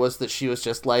story was that she was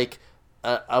just like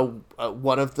a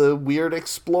one of the weird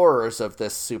explorers of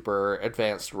this super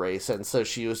advanced race, and so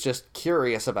she was just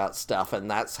curious about stuff, and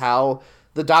that's how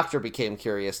the Doctor became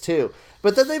curious too.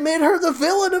 But then they made her the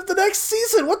villain of the next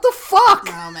season. What the fuck?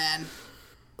 Oh man.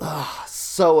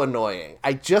 So annoying.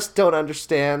 I just don't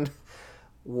understand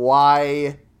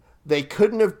why they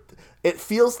couldn't have... It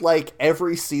feels like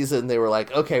every season they were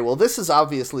like, okay, well, this is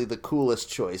obviously the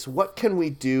coolest choice. What can we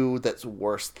do that's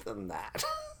worse than that?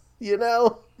 You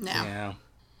know? Yeah.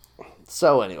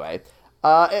 So anyway,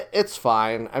 it's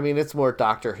fine. I mean, it's more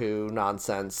Doctor Who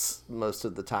nonsense most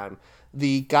of the time.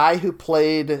 The guy who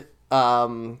played...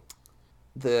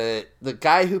 The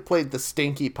guy who played the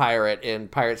stinky pirate in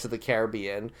Pirates of the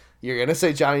Caribbean, you're gonna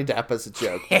say Johnny Depp as a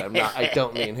joke, but I'm not. I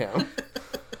don't mean him.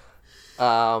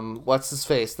 What's his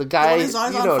face? The guy who's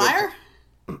always on fire?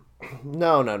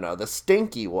 No. The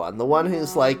stinky one, the one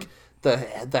who's like the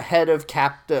head of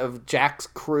Jack's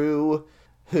crew,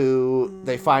 who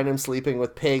they find him sleeping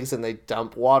with pigs and they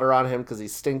dump water on him because he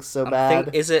stinks so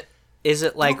bad. Is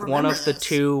it like one of the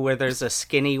two where there's a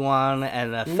skinny one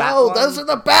and a fat one? No, those are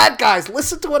the bad guys.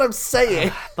 Listen to what I'm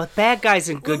saying. But bad guys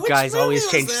and good guys always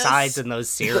change this? sides in those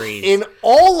series. In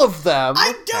all of them.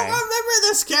 I don't remember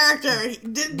this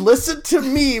character. Listen to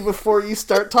me before you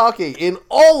start talking. In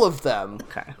all of them,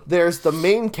 there's the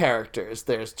main characters.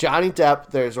 There's Johnny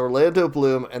Depp, there's Orlando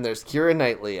Bloom, and there's Keira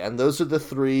Knightley. And those are the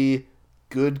three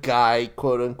good guy,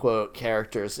 quote-unquote,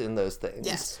 characters in those things.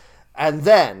 Yes. And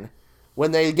then...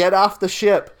 when they get off the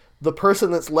ship, the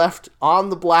person that's left on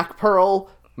the Black Pearl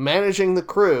managing the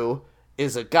crew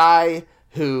is a guy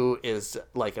who is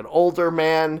like an older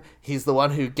man. He's the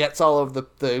one who gets all of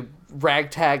the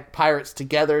ragtag pirates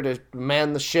together to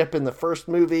man the ship in the first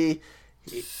movie.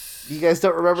 You guys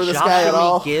don't remember this guy at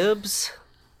all? Gibbs?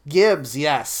 Gibbs,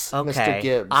 yes. Okay. Mr.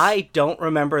 Gibbs. I don't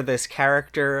remember this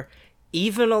character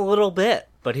even a little bit.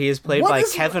 But he is played by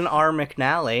Kevin R.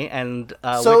 McNally, and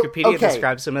Wikipedia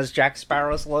describes him as Jack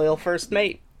Sparrow's loyal first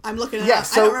mate. I'm looking at it.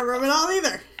 I don't remember him at all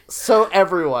either. So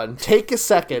everyone, take a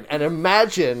second and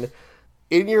imagine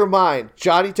in your mind,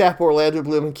 Johnny Depp, Orlando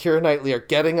Bloom, and Keira Knightley are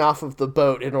getting off of the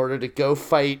boat in order to go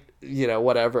fight,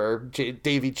 whatever,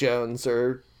 Davy Jones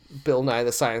or Bill Nye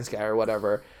the Science Guy or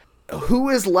whatever. Who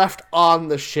is left on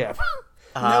the ship?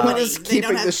 Who is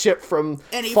keeping the ship from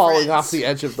falling off the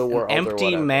edge of the world? An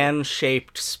empty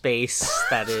man-shaped space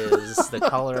that is the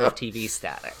color of TV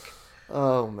static.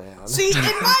 Oh, man. See, in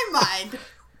my mind,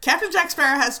 Captain Jack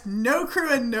Sparrow has no crew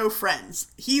and no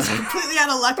friends. He's completely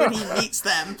out of luck when he meets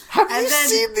them. Have you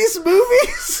seen these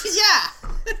movies? Yeah.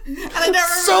 And I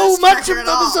never remember so much of them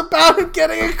is about him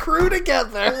getting a crew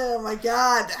together. Oh, my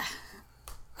God.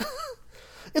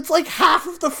 It's like half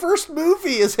of the first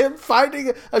movie is him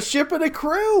finding a ship and a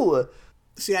crew.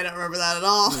 See, I don't remember that at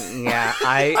all.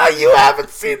 Yeah, you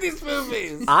haven't seen these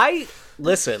movies.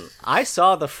 Listen, I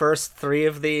saw the first 3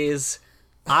 of these.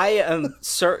 I am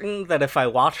certain that if I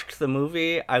watched the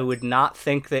movie, I would not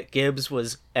think that Gibbs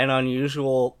was an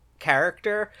unusual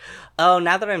character. Oh,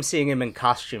 now that I'm seeing him in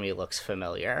costume, he looks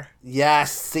familiar.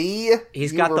 Yes, see?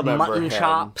 He's got the mutton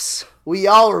chops. We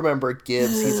all remember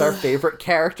Gibbs. He's our favorite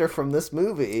character from this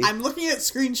movie. I'm looking at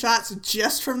screenshots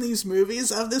just from these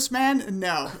movies of this man.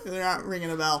 No, they're not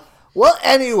ringing a bell. Well,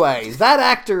 anyway, that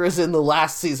actor is in the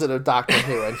last season of Doctor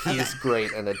Who, and he's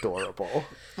great and adorable.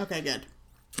 Okay, good.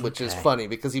 Which is funny,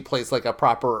 because he plays like a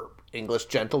proper English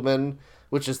gentleman,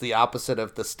 which is the opposite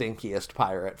of the stinkiest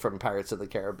pirate from Pirates of the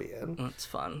Caribbean. That's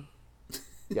fun.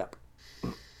 Yep.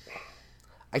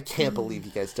 I can't believe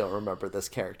you guys don't remember this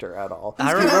character at all.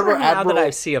 I remember now that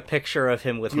I see a picture of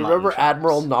him with. Do you remember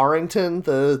Admiral Norrington?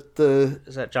 The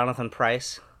is that Jonathan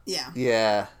Pryce? Yeah.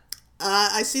 Yeah.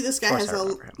 I see this guy has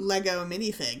a Lego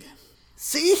minifig.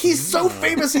 See, he's so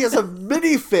famous he has a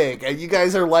minifig, and you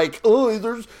guys are like, oh,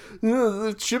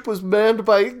 the ship was manned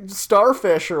by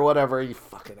starfish or whatever, you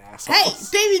fucking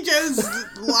assholes. Hey, Davy Jones'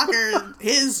 locker,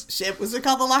 his ship, was it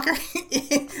called the locker?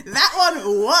 That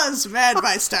one was manned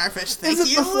by starfish, thank you.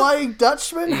 Is it the Flying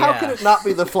Dutchman? How could it not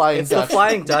be the Flying Dutchman? It's the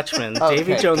Flying Dutchman.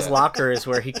 Davy Jones' good. locker is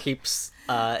where he keeps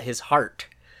his heart.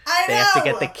 I They know! have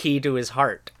to get the key to his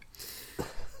heart.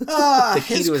 The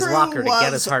key to his crew locker to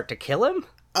get was his heart to kill him?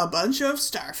 a bunch of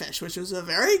starfish, which was a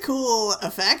very cool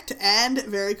effect and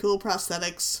very cool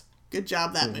prosthetics. Good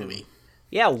job, that movie.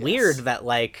 Yeah, weird that,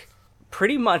 like,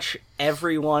 pretty much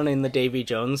everyone in the Davy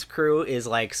Jones crew is,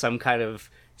 like, some kind of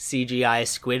CGI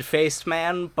squid-faced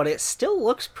man, but it still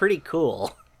looks pretty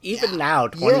cool. Even now,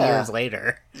 20 years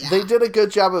later. They did a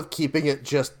good job of keeping it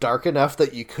just dark enough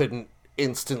that you couldn't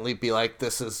instantly be like,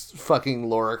 this is fucking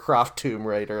Lara Croft Tomb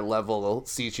Raider level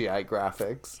CGI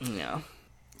graphics. Yeah.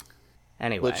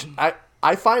 Anyway. Which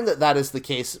I find that is the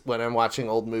case when I'm watching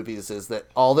old movies, is that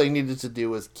all they needed to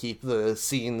do was keep the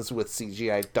scenes with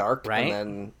CGI dark, Right? and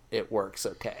then it works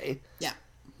okay. Yeah.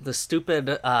 The stupid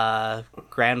Grand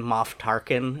Moff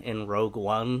Tarkin in Rogue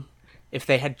One, if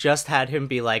they had just had him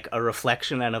be like a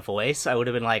reflection and a voice, I would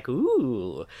have been like,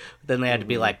 ooh. Then they had to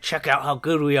be like, check out how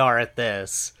good we are at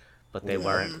this. But they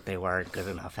weren't good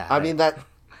enough at it. I mean,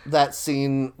 that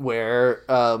scene where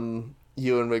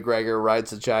Ewan McGregor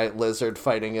rides a giant lizard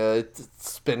fighting a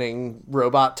spinning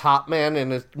robot top man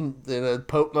in a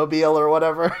Pope mobile or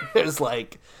whatever is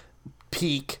like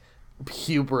peak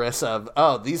hubris of,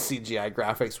 oh, these CGI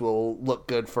graphics will look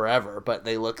good forever, but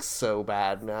they look so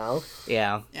bad now.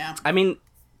 Yeah. Yeah. I mean,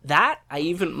 that I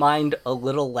even mind a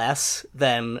little less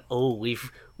than, oh,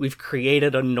 we've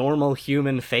created a normal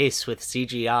human face with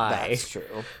CGI. That's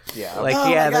true. Yeah. Like,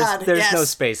 Oh yeah, my God, there's no yes.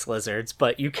 space lizards,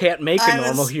 but you can't make a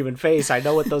normal human face. I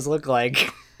know what those look like.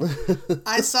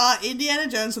 I saw Indiana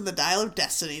Jones and the Dial of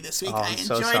Destiny this week. Oh, I I'm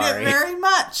so enjoyed sorry. it very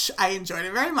much.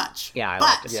 Yeah, I but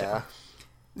liked it too. Yeah.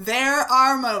 there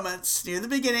are moments near the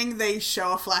beginning, they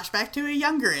show a flashback to a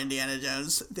younger Indiana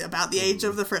Jones, about the age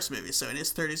of the first movie, so in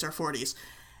his 30s or 40s.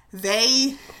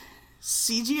 They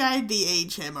CGI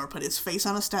de-age him or put his face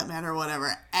on a stuntman or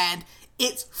whatever, and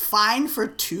it's fine for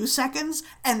 2 seconds,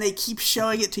 and they keep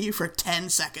showing it to you for 10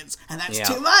 seconds, and that's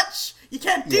too much. You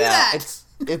can't do that.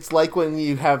 It's like when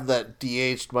you have that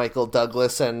de-aged Michael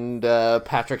Douglas and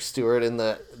Patrick Stewart in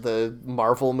the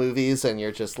Marvel movies, and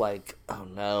you're just like, oh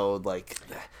no, like,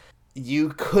 you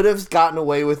could have gotten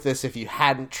away with this if you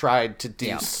hadn't tried to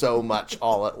do so much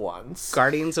all at once.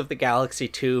 Guardians of the Galaxy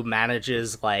 2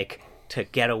 manages, like, to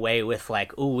get away with,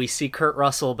 like, ooh, we see Kurt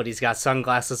Russell, but he's got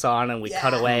sunglasses on, and we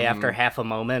cut away after half a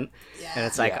moment. Yeah. And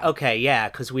it's like, okay, yeah,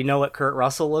 because we know what Kurt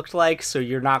Russell looked like, so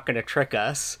you're not going to trick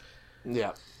us.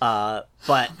 Yeah.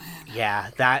 But,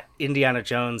 yeah, that Indiana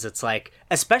Jones, it's like,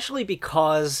 especially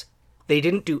because they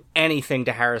didn't do anything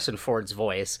to Harrison Ford's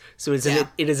voice. So it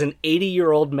is an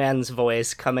 80-year-old man's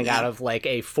voice coming out of, like,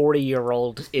 a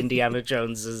 40-year-old Indiana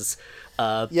Jones's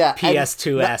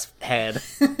PS2-ass head.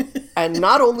 And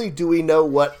not only do we know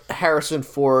what Harrison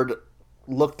Ford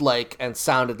looked like and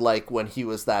sounded like when he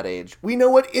was that age, we know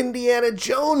what Indiana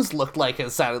Jones looked like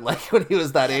and sounded like when he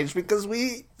was that age because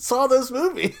we saw those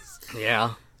movies.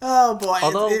 Yeah. Oh boy,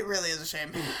 Although- it really is a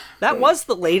shame. That was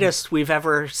the latest we've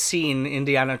ever seen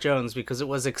Indiana Jones because it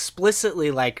was explicitly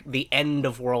like the end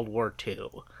of World War II.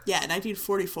 Yeah,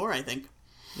 1944, I think.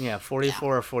 Yeah,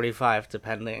 44 or 45,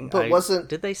 depending. But wasn't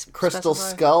did they Crystal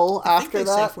specify? Skull I think after they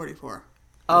say that? 44.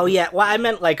 Oh yeah, well I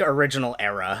meant like original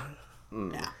era.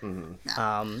 Yeah.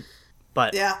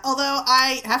 But Yeah, although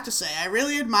I have to say, I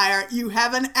really admire, you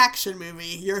have an action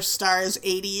movie, your star is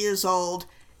 80 years old,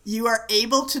 you are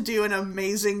able to do an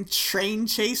amazing train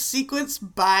chase sequence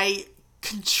by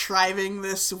contriving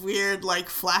this weird, like,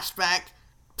 flashback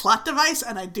plot device,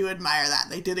 and I do admire that.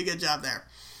 They did a good job there.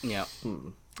 yeah.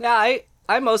 Yeah,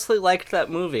 I mostly liked that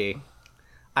movie.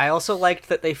 I also liked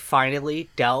that they finally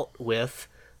dealt with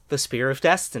the Spear of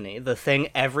Destiny, the thing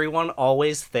everyone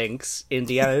always thinks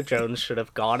Indiana Jones should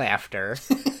have gone after.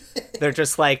 They're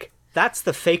just like, that's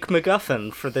the fake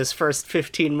MacGuffin for this first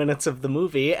 15 minutes of the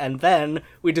movie, and then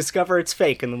we discover it's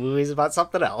fake and the movie's about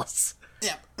something else.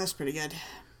 Yeah, that's pretty good.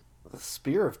 The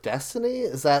Spear of Destiny?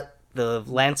 Is that The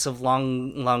Lance of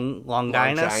Longinus?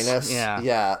 Longinus?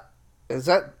 Yeah. Is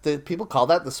that, do people call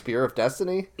that the Spear of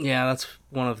Destiny? Yeah, that's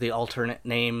one of the alternate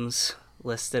names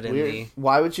listed in Weird. the...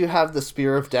 Why would you have the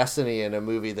Spear of Destiny in a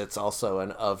movie that's also an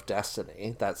of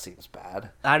Destiny? That seems bad.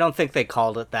 I don't think they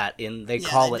called it that in... They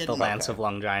call they it the didn't. Lance of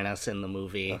Longinus in the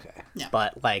movie. Okay. Yeah.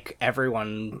 But, like,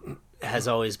 everyone has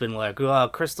always been like, oh,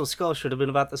 Crystal Skull should have been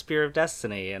about the Spear of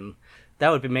Destiny, and that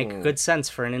would make good sense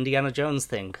for an Indiana Jones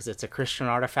thing, because it's a Christian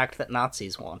artifact that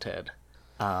Nazis wanted.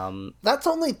 That's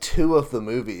only 2 of the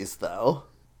movies, though.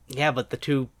 Yeah, but the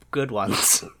 2 good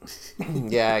ones.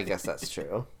 Yeah, I guess that's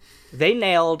true. They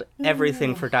nailed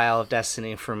everything for Dial of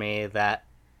Destiny for me that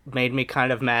made me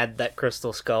kind of mad that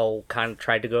Crystal Skull kind of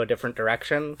tried to go a different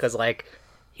direction, because, like,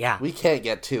 yeah. We can't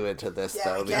get too into this,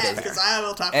 Yeah, though, we can, because I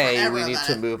will talk A, forever we need about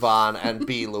to it. move on, and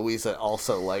B, Louisa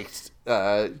also liked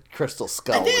Crystal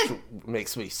Skull, which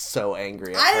makes me so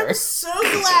angry at I her. am so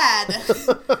glad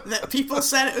that people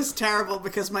said it was terrible,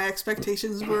 because my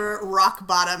expectations were rock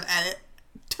bottom, and it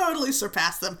totally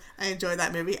surpassed them. I enjoyed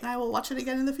that movie, and I will watch it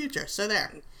again in the future. So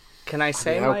there. Can I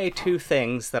say my 2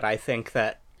 things that I think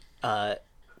that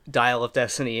Dial of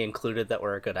Destiny included that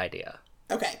were a good idea?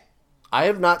 Okay. I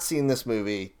have not seen this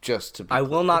movie, just to be I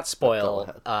will clear. not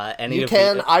spoil any You of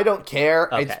can. the... I don't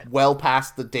care. Okay. It's well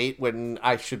past the date when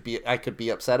I could be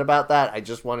upset about that. I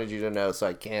just wanted you to know, so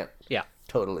I can't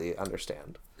totally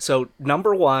understand. So,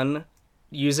 number 1,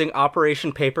 using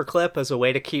Operation Paperclip as a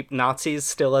way to keep Nazis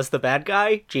still as the bad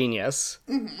guy, genius.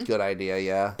 Mm-hmm. Good idea,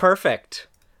 yeah. Perfect.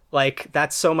 Like,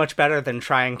 that's so much better than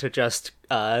trying to just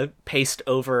paste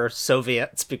over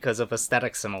Soviets because of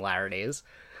aesthetic similarities.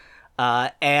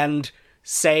 And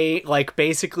say, like,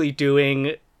 basically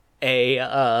doing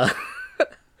a,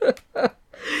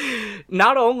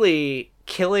 not only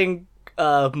killing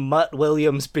Mutt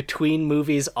Williams between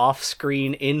movies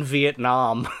off-screen in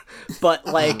Vietnam, but,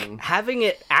 like, having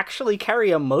it actually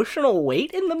carry emotional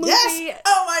weight in the movie. Yes!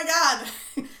 Oh my god!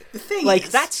 The thing Like,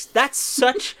 is... that's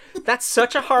such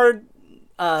a hard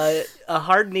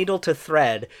needle to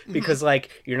thread, because,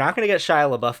 like, you're not gonna get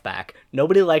Shia LaBeouf back.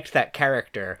 Nobody liked that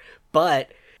character,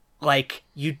 but, like,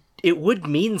 it would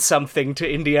mean something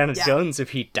to Indiana Jones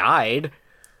if he died.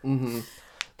 Mm-hmm.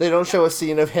 They don't show a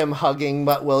scene of him hugging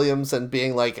Mutt Williams and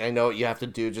being like, I know what you have to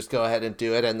do, just go ahead and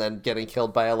do it, and then getting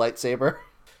killed by a lightsaber.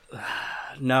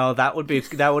 No, that would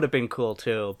have been cool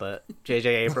too, but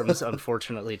J.J. Abrams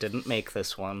unfortunately didn't make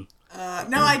this one.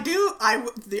 No, I do.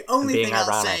 The only thing I'll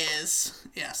ironic. say is,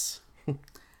 yes.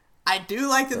 I do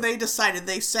like that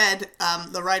they said,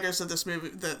 the writers of this movie,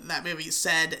 that movie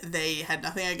said they had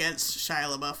nothing against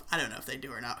Shia LaBeouf. I don't know if they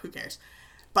do or not, who cares.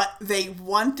 But they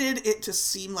wanted it to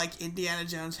seem like Indiana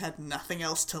Jones had nothing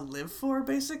else to live for,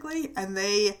 basically, and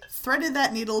they threaded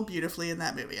that needle beautifully in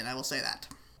that movie, and I will say that.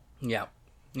 Yep,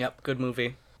 good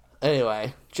movie.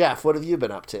 Anyway, Jeff, what have you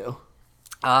been up to?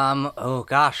 Oh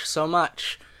gosh, so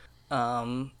much.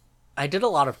 I did a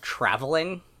lot of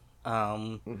traveling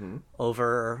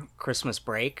over Christmas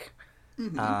break.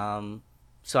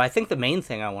 So I think the main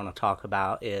thing I want to talk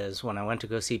about is when I went to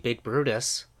go see Big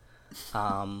Brutus,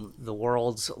 the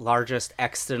world's largest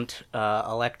extant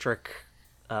electric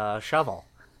shovel.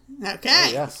 Okay. Oh,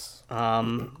 yes.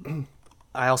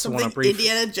 I also want to Something briefly...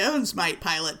 Indiana Jones might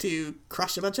pilot to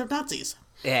crush a bunch of Nazis.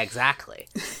 Yeah, exactly.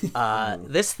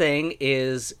 This thing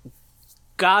is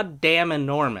goddamn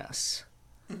enormous.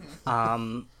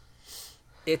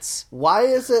 It's... Why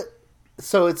is it...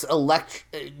 So it's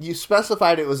electric... You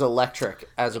specified it was electric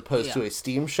as opposed to a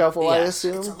steam shovel, I Yes.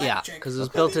 assume? Yeah, because it was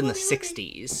built in the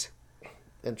 60s.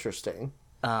 Interesting.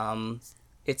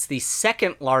 It's the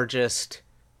second largest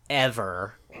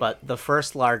ever, but the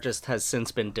first largest has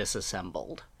since been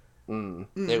disassembled.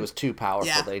 It was too powerful.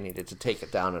 Yeah. They needed to take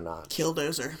it down a notch.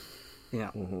 Killdozer. Yeah.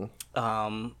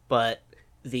 But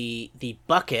the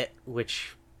bucket,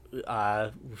 which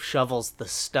shovels the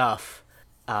stuff,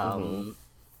 I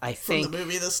think... From the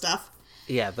movie The Stuff.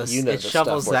 Yeah, You know it the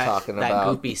shovels stuff we're that talking that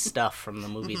about. goopy stuff from the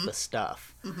movie The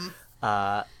Stuff.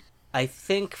 I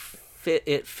think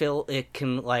it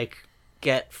can like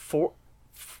get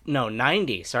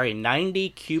 90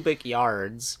 cubic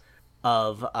yards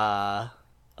of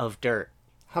dirt.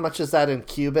 How much is that in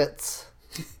cubits?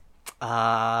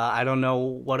 I don't know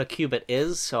what a cubit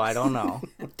is, so I don't know.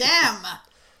 Damn!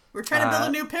 We're trying to build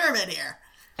a new pyramid here.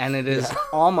 And it is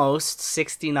almost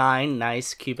 69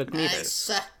 nice cubic meters.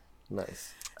 Nice.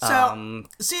 Nice. So,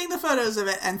 seeing the photos of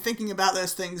it and thinking about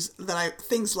those things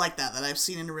like that I've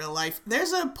seen in real life,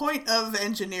 there's a point of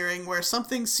engineering where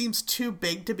something seems too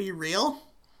big to be real.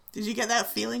 Did you get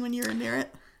that feeling when you were near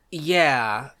it?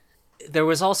 Yeah. There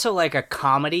was also like a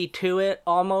comedy to it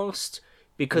almost,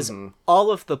 because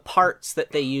all of the parts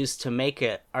that they used to make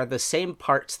it are the same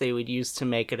parts they would use to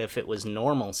make it if it was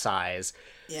normal size.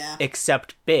 Yeah.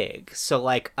 Except big. So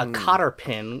like a cotter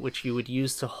pin, which you would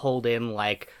use to hold in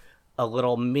like a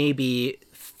little maybe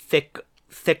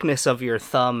thickness of your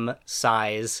thumb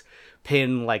size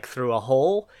pin like through a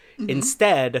hole.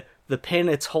 Instead, the pin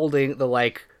it's holding, the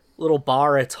like little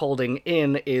bar it's holding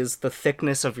in is the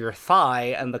thickness of your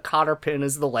thigh, and the cotter pin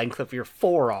is the length of your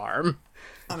forearm.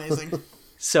 Amazing.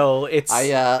 So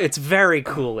it's very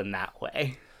cool in that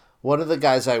way. One of the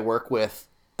guys I work with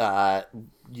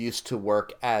used to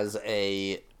work as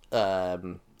a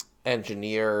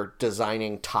engineer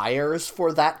designing tires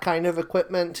for that kind of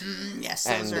equipment. Yes,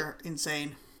 those are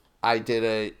insane. I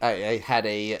had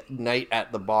a night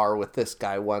at the bar with this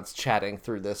guy once chatting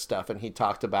through this stuff, and he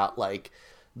talked about like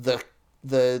the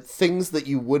things that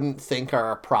you wouldn't think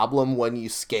are a problem when you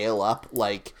scale up,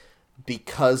 like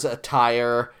because a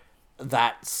tire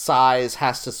that size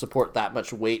has to support that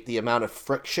much weight, the amount of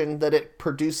friction that it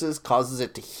produces causes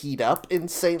it to heat up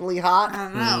insanely hot. I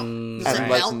don't know. Does And it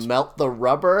like melt the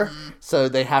rubber. So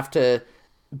they have to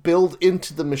build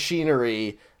into the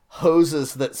machinery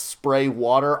hoses that spray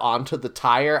water onto the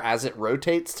tire as it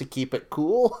rotates to keep it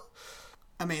cool.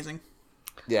 Amazing.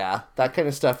 Yeah, that kind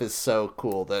of stuff is so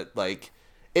cool that like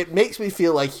it makes me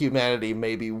feel like humanity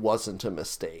maybe wasn't a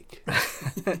mistake.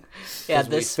 Yeah,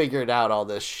 we figured out all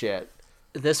this shit.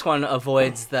 This one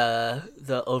avoids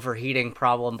the overheating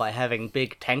problem by having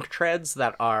big tank treads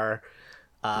that are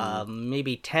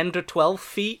maybe 10 to 12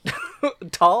 feet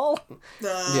tall.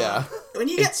 Yeah. When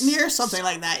you get near something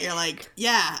like that, you're like,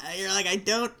 I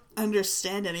don't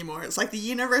understand anymore. It's like the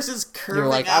universe is curving You're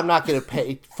like, up. I'm not going to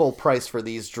pay full price for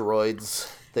these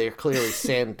droids. They're clearly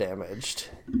sand damaged.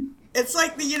 It's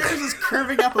like the universe is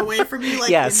curving up away from you, like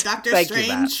Yes, in Doctor thank you,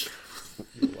 Strange.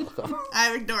 You're welcome.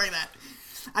 I'm ignoring that.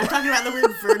 I'm talking about the weird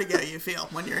vertigo you feel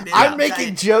when you're near I'm a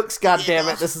making giant jokes, goddammit.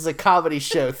 evil. This is a comedy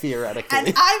show, theoretically.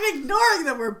 And I'm ignoring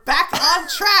them. We're back on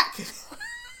track.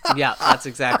 Yeah, that's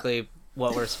exactly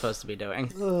what we're supposed to be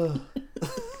doing.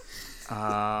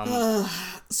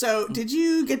 So, did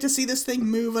you get to see this thing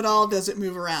move at all? Does it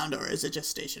move around, or is it just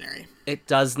stationary? It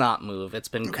does not move. It's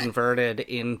been converted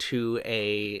into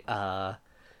a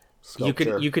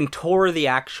Sculpture. you can tour the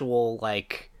actual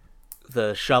like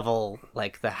the shovel,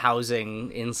 like the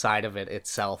housing inside of it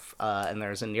itself, and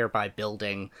there's a nearby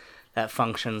building that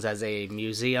functions as a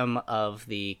museum of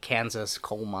the Kansas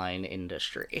coal mine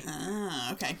industry.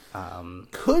 Ah, okay.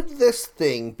 Could this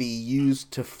thing be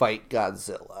used to fight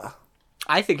Godzilla?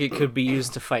 I think it could be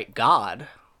used to fight God.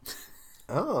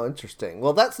 Oh, interesting.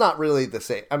 Well, that's not really the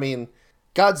same. I mean,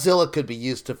 Godzilla could be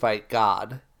used to fight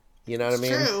God. You know what I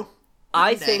mean? True.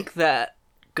 I One day. think that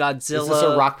Godzilla... Is this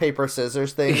a rock, paper,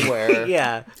 scissors thing where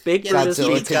yeah, Big Yeah, Brutus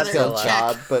Godzilla beats can kill Godzilla.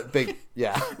 God, but big...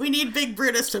 Yeah. We need Big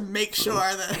Brutus to make sure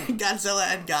that Godzilla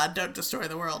and God don't destroy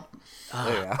the world.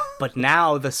 Yeah. But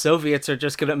now the Soviets are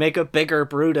just going to make a bigger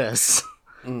Brutus.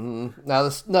 Now,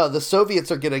 the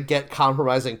Soviets are going to get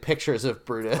compromising pictures of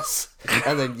Brutus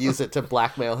and then use it to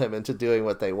blackmail him into doing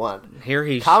what they want. Here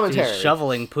he's Commentary.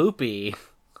 shoveling poopy.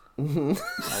 Oh,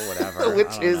 whatever. Which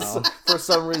I don't is, know. for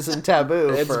some reason, taboo.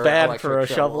 It's for bad for a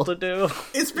electric shovel to do.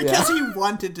 It's because he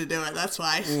wanted to do it. That's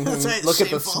why. That's why it's Look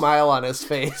shameful. at the smile on his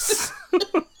face.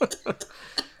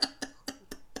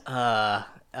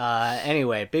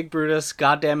 Anyway, Big Brutus,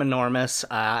 goddamn enormous.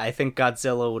 I think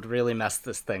Godzilla would really mess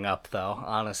this thing up, though.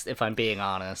 If I'm being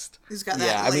honest. He's got that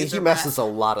Yeah, I mean, he laser messes breath. a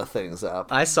lot of things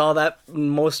up. I saw that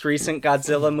most recent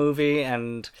Godzilla movie,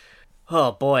 and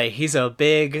oh boy, he's a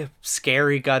big,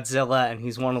 scary Godzilla, and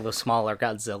he's one of the smaller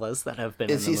Godzillas that have been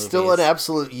in Is the he movies. still an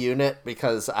absolute unit?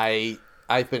 Because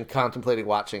I've been contemplating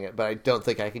watching it, but I don't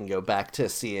think I can go back to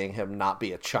seeing him not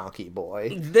be a chonky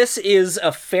boy. This is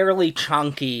a fairly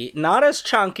chunky, not as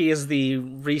chunky as the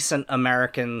recent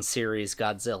American series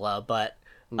Godzilla, but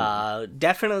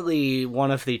definitely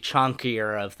one of the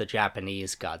chunkier of the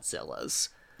Japanese Godzillas.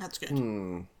 That's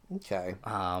good. Okay.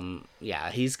 Yeah,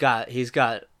 he's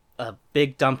got a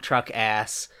big dump truck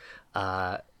ass, big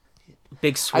I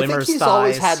think swimmer's he's thighs.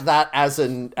 always had that as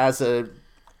a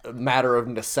matter of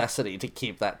necessity to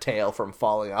keep that tail from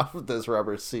falling off of those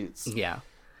rubber suits. Yeah.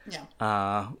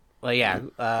 Yeah. Well, yeah.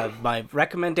 My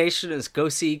recommendation is go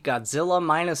see Godzilla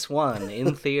 -1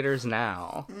 in theaters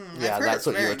now. Yeah, heard that's it's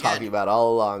what you very were talking good. about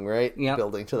all along, right? Yep.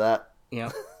 Building to that.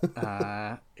 Yep.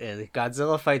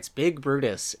 Godzilla fights Big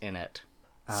Brutus in it.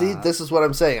 See, this is what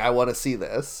I'm saying. I want to see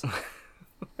this.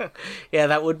 Yeah,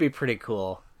 that would be pretty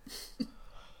cool.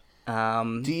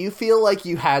 Do you feel like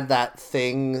you had that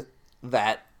thing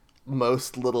that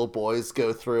most little boys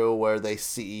go through where they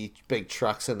see big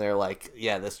trucks and they're like,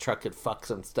 yeah, this truck could fuck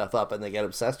some stuff up, and they get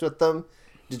obsessed with them?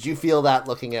 Did you feel that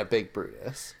looking at Big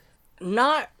Brutus?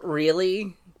 Not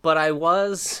really, but I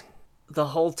was the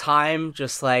whole time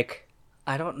just like,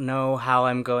 I don't know how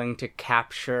I'm going to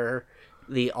capture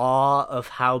the awe of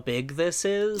how big this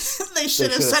is. They They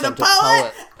should have should've sent a sent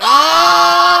poet.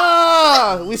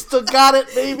 Ah! We still got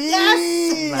it, baby!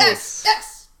 Yes! Nice.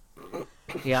 Yes! Yes!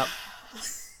 Yep.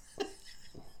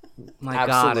 My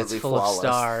God, it's Absolutely full flawless. of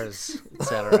stars,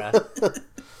 etc.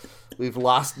 We've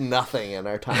lost nothing in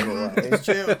our time away.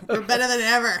 True. We're better than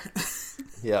ever.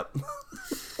 Yep.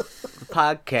 The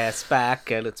podcast's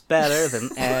back, and it's better than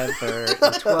ever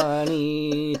in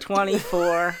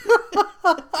 2024.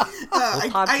 We'll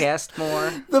podcast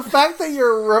more. The fact that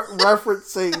you're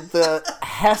referencing the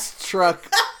Hess truck,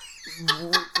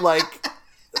 like,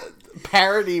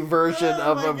 parody version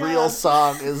of my a God. real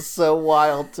song is so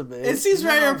wild to me. It seems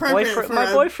very appropriate for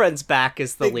My a boyfriend's back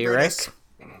is the big lyric. British.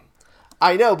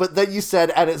 I know, but then you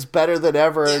said, and it's better than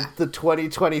ever Yeah. the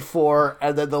 2024,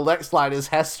 and then the next line is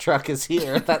Hess truck is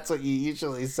here. That's what you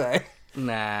usually say.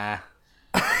 Nah.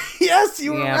 Yes,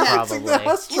 you were Yeah, referencing the probably.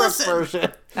 Hess truck Listen.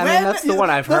 version. I mean, that's the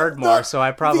one I've heard more, so I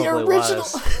probably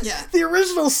was. Yeah. The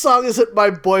original song isn't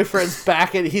my boyfriend's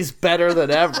back and he's better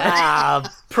than ever.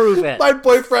 Ah, prove it. My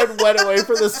boyfriend went away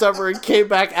for the summer and came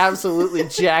back absolutely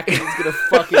jacked and he's gonna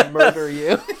fucking murder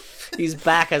you. He's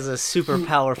back as a super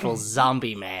powerful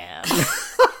zombie man.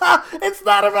 It's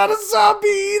not about a zombie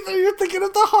either. You're thinking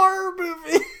of the horror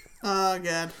movie. Oh,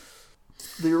 God.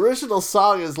 The original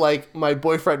song is like, my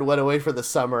boyfriend went away for the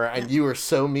summer and you were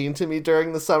so mean to me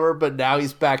during the summer, but now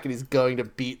he's back and he's going to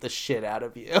beat the shit out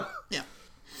of you. Yeah.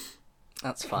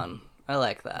 That's fun. I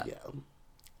like that. Yeah.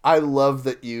 I love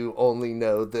that you only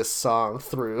know this song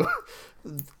through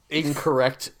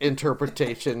incorrect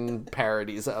interpretation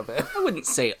parodies of it. I wouldn't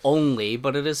say only,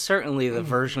 but it is certainly the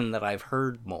version that I've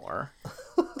heard more.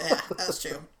 Yeah, that's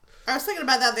true. I was thinking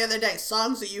about that the other day.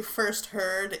 Songs that you first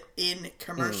heard in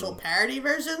commercial parody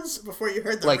versions before you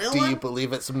heard the Like, real do one. you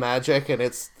believe it's magic and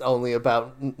it's only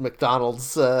about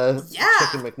McDonald's Yeah.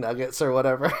 chicken McNuggets or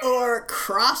whatever? Or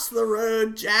Cross the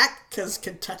Road Jack, because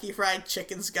Kentucky Fried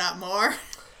Chicken's got more.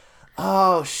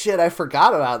 Oh, shit, I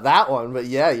forgot about that one, but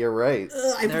yeah, you're right.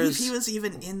 I believe There's- he was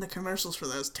even in the commercials for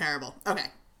those. Terrible. Okay.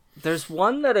 There's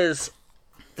one that is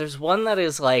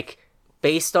like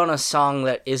based on a song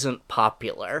that isn't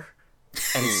popular.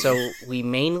 And so we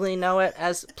mainly know it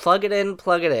as Plug It In,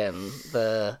 Plug It In.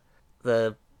 The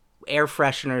air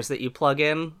fresheners that you plug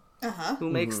in. Uh-huh. Who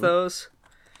makes those?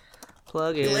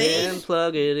 Plug it Glade? in,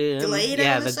 plug it in. Glade, I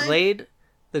yeah, wanna the say?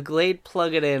 Glade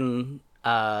Plug It In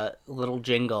little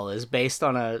jingle is based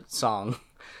on a song.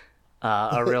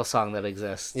 A real song that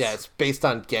exists. Yeah, it's based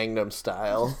on Gangnam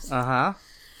Style. Uh-huh.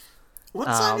 What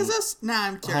song is this? Now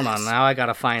I'm curious. Hold on, now I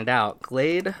gotta find out.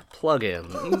 Glade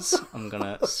plugins. I'm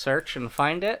gonna search and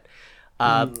find it.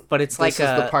 But it's like This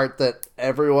is the part that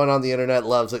everyone on the internet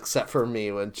loves except for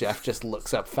me when Jeff just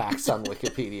looks up facts on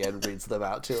Wikipedia and reads them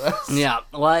out to us. yeah.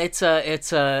 Well, it's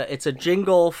a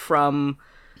jingle from.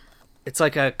 It's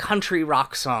like a country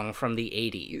rock song from the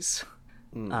 80s.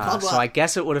 Called So what? I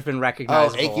guess it would have been Oh,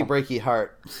 recognizable Achy Breaky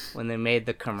Heart. when they made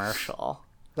the commercial.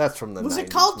 That's from the Was 90s,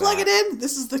 it called Plug Matt. It In?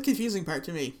 This is the confusing part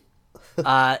to me.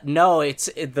 No,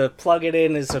 the Plug It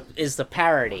In is the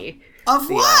parody. Of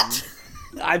what?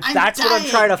 That's what I'm dying.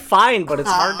 trying to find, but it's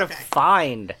hard okay. to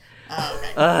find. Oh,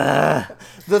 okay.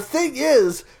 The thing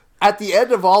is, at the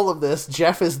end of all of this,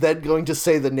 Jeff is then going to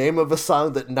say the name of a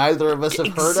song that neither of us have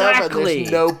heard of, and Exactly.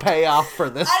 there's no payoff for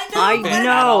this. I but I'm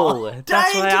know. That's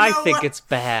dying why to I know think what- it's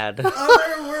bad.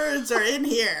 Other words are in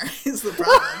here, is the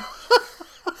problem.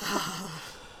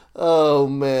 Oh,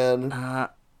 man.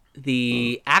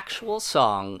 The actual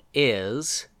song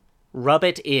is Rub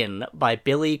It In by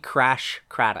Billy Crash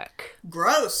Craddock.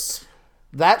 Gross.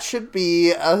 That should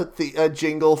be a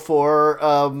jingle for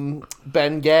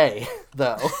Ben Gay,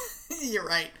 though. You're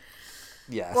right.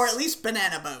 Yes. Or at least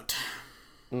Banana Boat.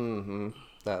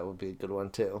 That would be a good one,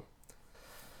 too.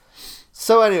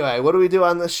 So anyway, what do we do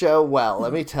on this show? Well,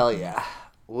 let me tell you.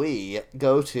 We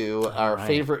go to our right.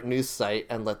 favorite news site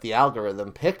and let the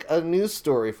algorithm pick a news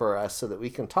story for us so that we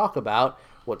can talk about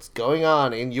what's going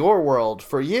on in your world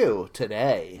for you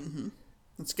today.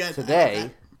 That's good.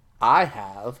 Today, I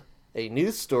have a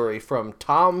news story from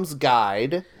Tom's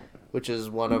Guide, which is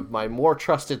one of my more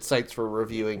trusted sites for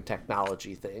reviewing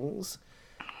technology things.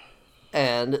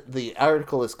 And the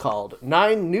article is called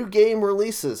 9 New Game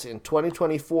Releases in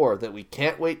 2024 That We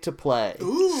Can't Wait to Play.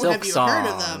 Ooh, Silk have you heard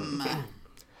of Song. them?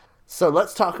 So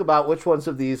let's talk about which ones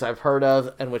of these I've heard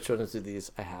of and which ones of these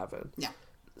I haven't. Yeah.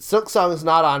 Silk Song is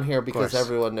not on here because course.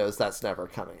 everyone knows that's never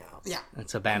coming out. Yeah.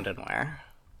 It's abandonware.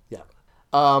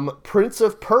 Yeah. Prince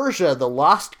of Persia, The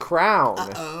Lost Crown.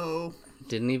 Oh.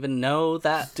 Didn't even know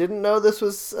that. Didn't know this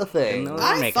was a thing. Didn't know they were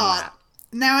I making thought.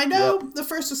 Now, I know Yep. the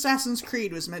first Assassin's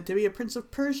Creed was meant to be a Prince of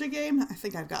Persia game. I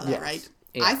think I've got that Yes. right.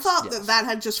 Yes. I thought Yes. that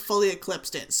had just fully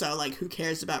eclipsed it. So, like, who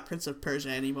cares about Prince of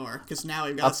Persia anymore? Because now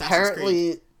we've got Assassin's Creed.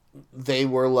 Apparently, they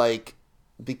were like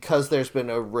because there's been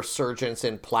a resurgence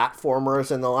in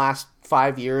platformers in the last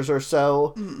 5 years or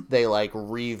so, they, like,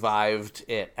 revived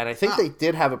it. And I think they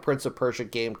did have a Prince of Persia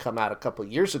game come out a couple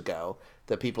years ago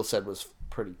that people said was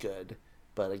pretty good.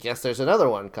 But I guess there's another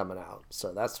one coming out,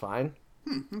 so that's fine.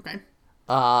 Okay.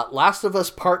 Last of Us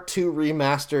Part 2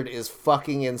 Remastered is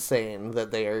fucking insane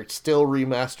that they are still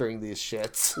remastering these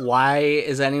shits. Why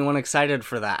is anyone excited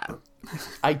for that?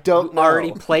 I don't know.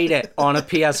 Already played it on a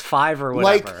PS5 or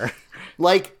whatever.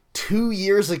 Like 2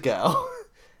 years ago.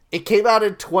 It came out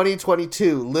in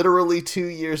 2022, literally 2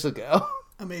 years ago.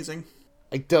 Amazing.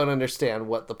 I don't understand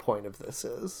what the point of this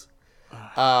is.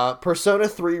 Persona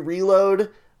 3 Reload,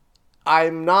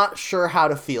 I'm not sure how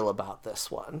to feel about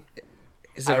this one.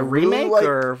 Is it a remake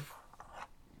or?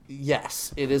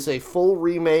 Yes, it is a full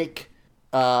remake.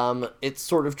 It's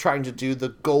sort of trying to do the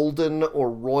golden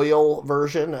or royal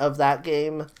version of that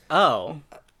game. Oh.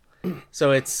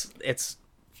 So it's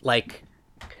like,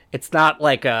 it's not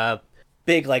like a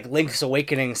big, like, Link's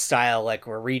Awakening style, like,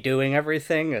 we're redoing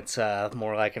everything. It's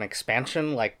more like an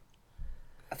expansion. Like,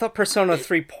 I thought Persona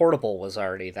 3 Portable was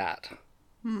already that.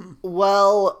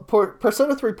 Well,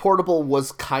 Persona 3 Portable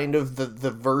was kind of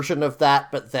the version of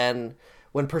that, but then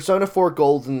when Persona 4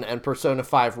 Golden and Persona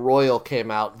 5 Royal came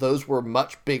out, those were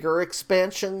much bigger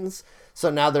expansions,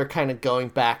 so now they're kind of going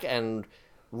back and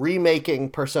remaking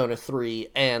Persona 3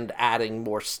 and adding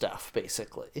more stuff,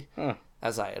 basically,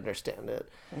 as I understand it.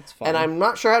 That's fun. And I'm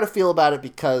not sure how to feel about it,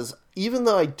 because even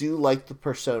though I do like the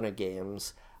Persona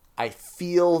games, I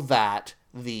feel that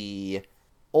the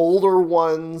older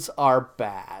ones are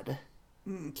bad.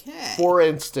 Okay. For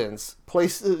instance,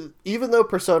 even though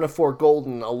Persona 4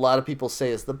 Golden, a lot of people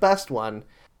say is the best one,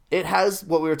 it has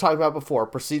what we were talking about before,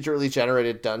 procedurally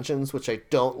generated dungeons, which I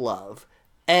don't love,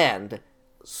 and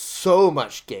so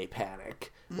much gay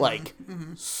panic.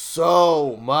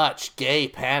 So much gay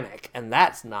panic, and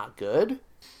that's not good.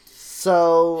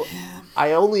 So,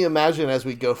 I only imagine as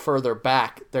we go further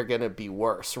back, they're going to be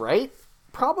worse, right?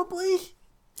 Probably?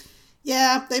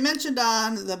 Yeah, they mentioned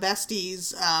on the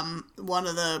Besties, one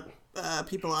of the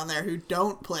people on there who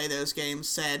don't play those games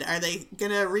said, are they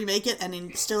going to remake it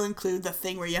and still include the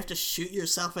thing where you have to shoot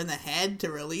yourself in the head to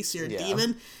release your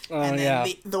demon? And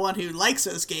then the one who likes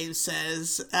those games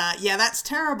says, yeah, that's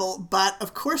terrible, but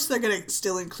of course they're going to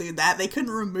still include that. They couldn't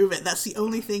remove it. That's the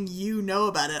only thing you know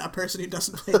about it, a person who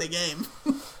doesn't play the game.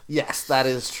 Yes, that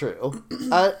is true.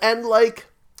 And, like,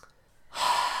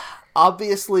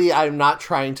 obviously I'm not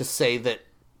trying to say that,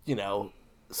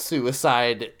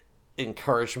 suicide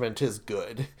encouragement is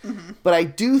good. But I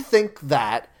do think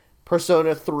that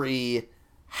Persona 3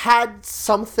 had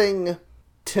something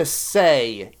to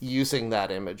say using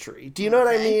that imagery. Do you know what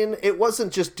I mean? It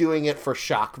wasn't just doing it for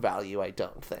shock value, I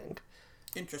don't think.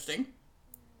 Interesting.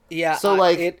 Yeah, so,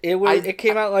 like, it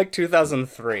came out like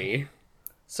 2003.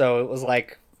 So it was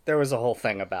like, there was a whole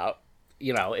thing about,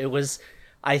 it was,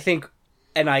 I think,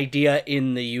 an idea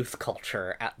in the youth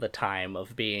culture at the time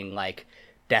of being, like,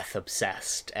 death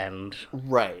obsessed and...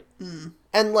 Right.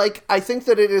 And, like, I think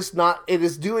that it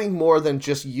is doing more than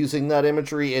just using that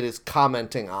imagery, it is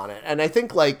commenting on it. And I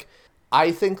think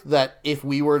that if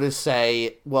we were to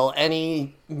say, well,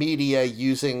 any media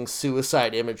using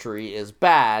suicide imagery is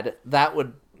bad, that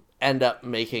would end up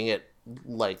making it,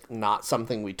 like, not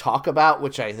something we talk about,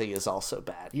 which I think is also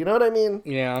bad. You know what I mean?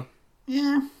 Yeah.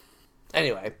 Yeah.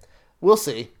 Anyway, we'll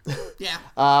see.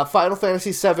 Yeah. Final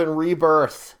Fantasy VII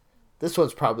Rebirth. This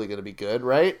one's probably going to be good,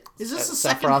 right? Is this the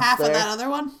second half of that other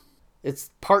one?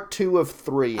 It's part 2 of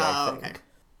 3, I think.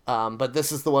 Okay. But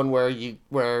this is the one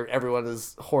where everyone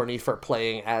is horny for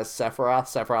playing as Sephiroth.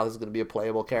 Sephiroth is going to be a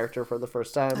playable character for the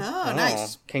first time. Oh,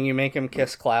 nice. Can you make him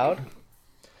kiss Cloud?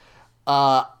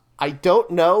 I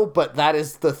don't know, but that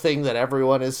is the thing that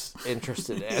everyone is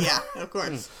interested in. Yeah, of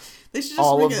course. They should just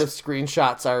all of the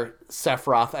screenshots are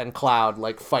Sephiroth and Cloud,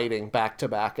 like, fighting back to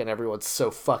back, and everyone's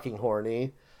so fucking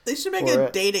horny. They should make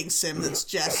a dating sim that's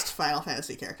just Final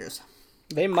Fantasy characters.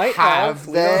 They might have.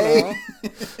 They?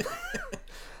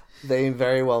 They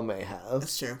very well may have.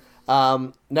 That's true.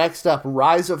 Next up,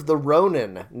 Rise of the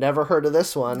Ronin. Never heard of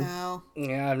this one. No.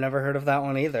 Yeah, I've never heard of that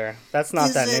one either. That's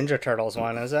not that Ninja Turtles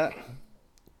one, is it?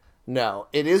 No.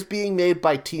 It is being made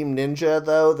by Team Ninja,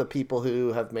 though, the people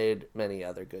who have made many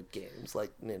other good games,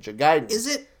 like Ninja Gaiden. Is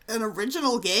it an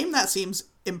original game? That seems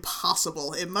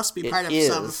impossible. It must be part of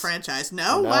some franchise.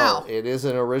 No? Wow. It is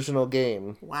an original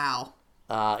game. Wow.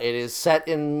 It is set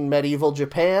in medieval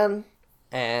Japan,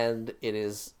 and it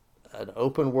is an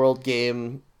open world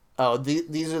game. Oh,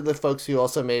 these are the folks who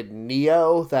also made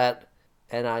Nioh, that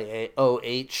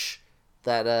Nioh,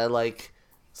 that like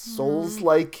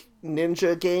Souls-like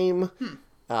ninja game.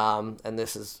 And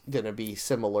this is going to be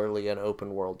similarly an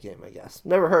open world game, I guess.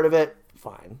 Never heard of it.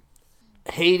 Fine.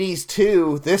 Hades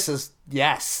 2. This is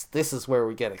where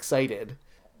we get excited.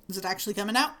 Is it actually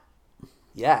coming out?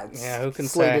 Yeah, it's who can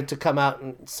slated say? to come out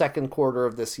in second quarter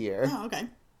of this year. Oh, okay.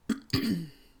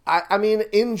 I mean,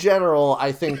 in general,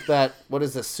 I think that, what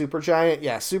is this, Supergiant?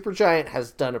 Yeah, Supergiant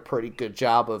has done a pretty good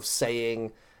job of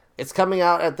saying it's coming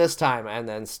out at this time and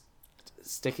then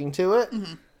sticking to it.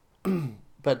 Mm-hmm.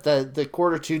 But the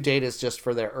quarter 2 date is just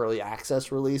for their early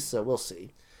access release, so we'll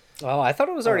see. Oh, I thought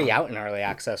it was already out in early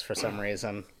access for some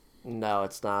reason. No,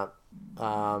 it's not.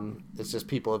 It's just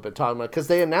people have been talking about it, because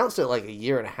they announced it like a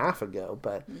year and a half ago,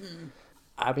 but...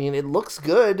 I mean, it looks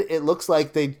good. It looks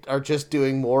like they are just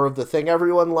doing more of the thing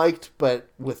everyone liked, but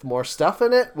with more stuff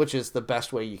in it, which is the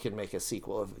best way you can make a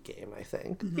sequel of a game, I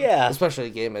think. Yeah. Especially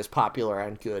a game as popular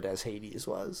and good as Hades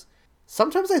was.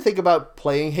 Sometimes I think about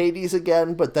playing Hades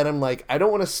again, but then I'm like, I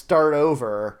don't want to start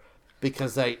over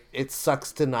because it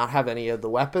sucks to not have any of the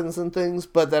weapons and things,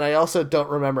 but then I also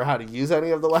don't remember how to use any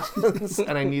of the weapons,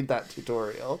 and I need that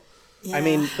tutorial. Yeah. I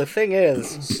mean, the thing is,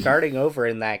 starting over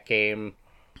in that game...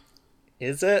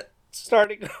 Is it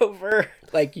starting over?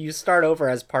 Like, you start over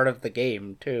as part of the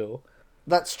game, too.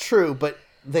 That's true, but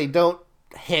they don't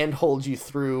handhold you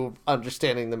through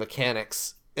understanding the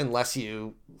mechanics unless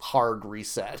you hard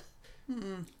reset.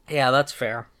 Yeah, that's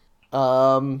fair.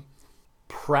 Pragmata?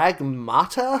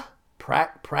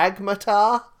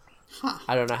 Pragmata? Huh.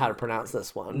 I don't know how to pronounce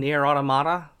this one. Nier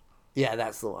Automata? Yeah,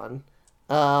 that's the one.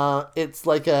 It's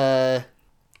like a...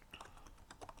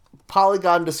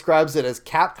 Polygon describes it as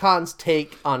Capcom's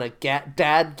take on a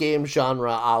dad game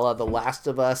genre a la The Last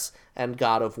of Us and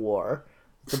God of War.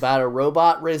 It's about a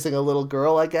robot raising a little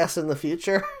girl, I guess, in the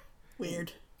future.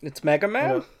 Weird. It's Mega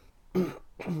Man?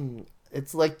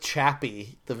 It's like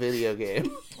Chappie, the video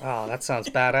game. Oh, that sounds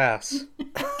badass.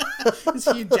 Is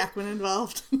Hugh Jackman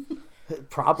involved?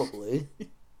 Probably.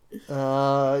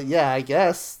 Yeah, I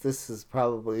guess this is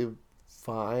probably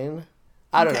fine.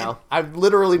 I don't know. I've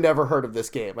literally never heard of this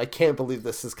game. I can't believe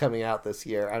this is coming out this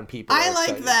year and people I are like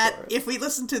excited that for it. if we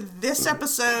listen to this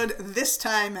episode this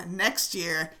time next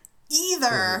year,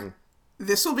 either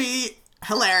this will be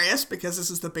hilarious because this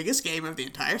is the biggest game of the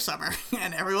entire summer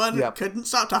and everyone couldn't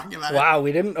stop talking about it. Wow,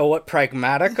 we didn't know what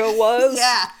Pragmatica was?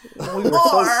 Yeah. We were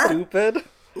so stupid.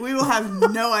 We will have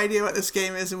no idea what this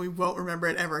game is and we won't remember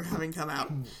it ever having come out.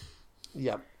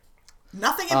 Yep.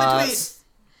 Nothing in between.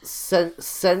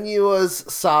 Senua's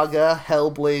Saga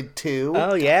Hellblade 2.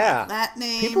 Oh, yeah. That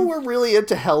name. People were really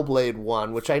into Hellblade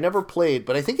 1, which I never played,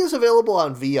 but I think it's available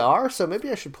on VR, so maybe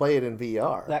I should play it in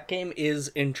VR. That game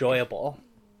is enjoyable.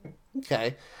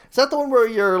 Okay. Is that the one where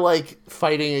you're, like,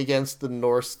 fighting against the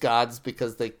Norse gods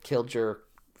because they killed your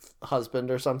husband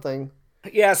or something?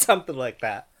 Yeah, something like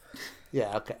that.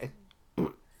 Yeah, okay.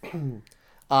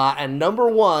 And number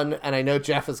 1, and I know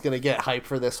Jeff is going to get hyped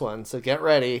for this one, so get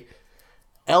ready.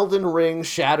 Elden Ring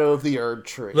Shadow of the Erd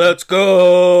Tree. Let's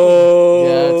go!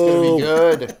 Yeah, it's going to be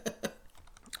good.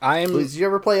 Please, did you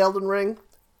ever play Elden Ring?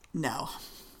 No.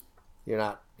 You're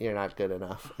not good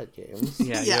enough at games.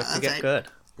 Yeah, you Yeah, have to that's get right. good,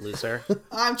 loser.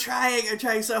 I'm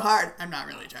trying so hard. I'm not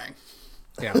really trying.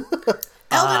 Yeah.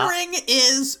 Elden Ring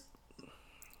is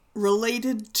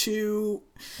related to...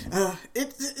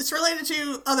 it's related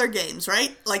to other games,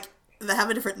 right? Like, they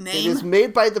have a different It name. is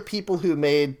made by the people who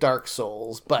made Dark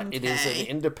Souls, but it is an Okay.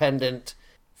 independent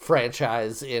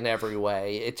franchise in every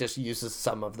way. It just uses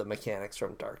some of the mechanics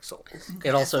from Dark Souls.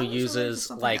 It also I thought it was related to uses,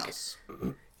 something like... else.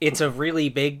 It's a really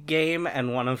big game,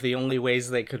 and one of the only ways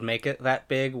they could make it that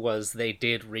big was they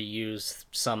did reuse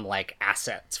some, like,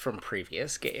 assets from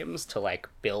previous games to, like,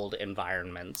 build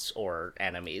environments or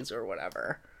enemies or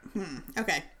whatever.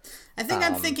 Okay. I think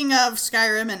I'm thinking of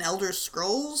Skyrim and Elder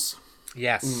Scrolls.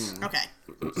 Yes. Okay.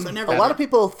 So never A lot of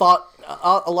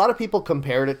people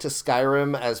compared it to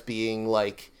Skyrim as being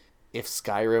like if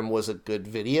Skyrim was a good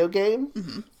video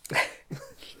game.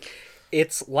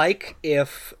 It's like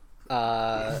if,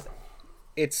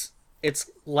 it's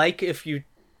like if you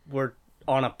were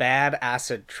on a bad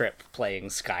acid trip playing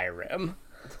Skyrim.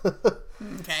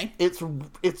 Okay. It's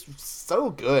so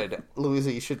good,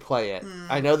 Louisa. You should play it.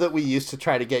 I know that we used to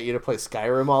try to get you to play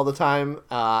Skyrim all the time,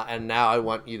 and now I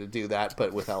want you to do that,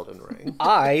 but with Elden Ring.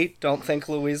 I don't think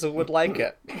Louisa would like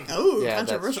it. Oh, Yeah,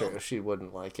 that's controversial. true. She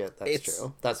wouldn't like it. That's It's-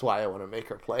 true. That's why I want to make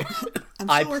her play it. I'm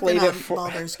I still working played on it for-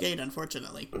 Baldur's Gate,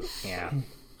 unfortunately. Yeah.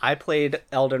 I played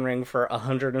Elden Ring for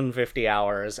 150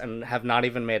 hours and have not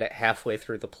even made it halfway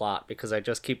through the plot because I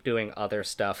just keep doing other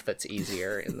stuff that's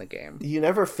easier in the game. You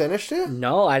never finished it?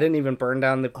 No, I didn't even burn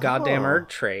down the goddamn Erd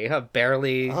tree. I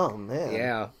barely... Oh, man.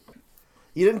 Yeah.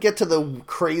 You didn't get to the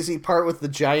crazy part with the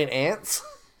giant ants?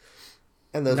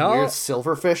 And those No. weird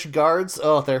silverfish guards.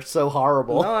 Oh, they're so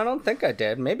horrible. No, I don't think I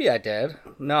did. Maybe I did.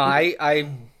 No,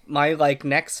 my like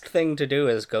next thing to do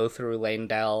is go through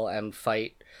Lanedale and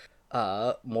fight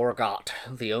Morgott,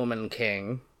 the Omen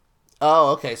King.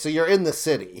 Oh, okay. So you're in the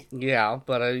city. Yeah,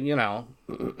 but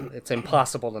it's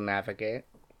impossible to navigate.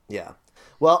 Yeah.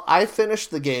 Well, I finished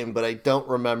the game, but I don't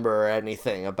remember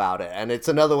anything about it. And it's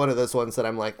another one of those ones that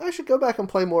I'm like, I should go back and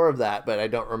play more of that, but I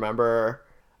don't remember.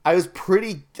 I was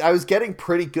getting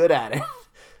pretty good at it.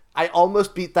 I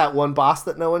almost beat that one boss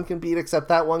that no one can beat except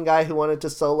that one guy who wanted to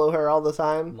solo her all the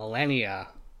time. Millennia.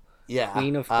 Yeah.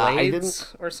 Queen of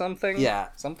Blades or something? Yeah.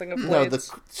 Something of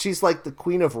Blades? No, she's like the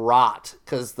Queen of Rot,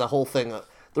 because the whole thing,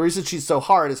 the reason she's so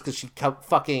hard is because she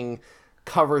fucking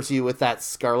covers you with that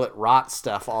scarlet rot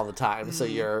stuff all the time, so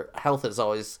your health is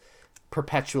always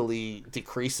perpetually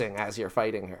decreasing as you're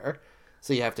fighting her.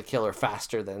 So you have to kill her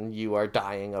faster than you are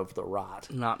dying of the rot.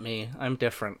 Not me. I'm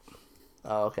different.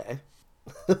 Oh, okay.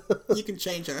 You can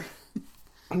change her.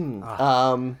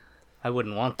 I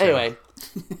wouldn't want to. Anyway,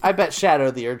 I bet Shadow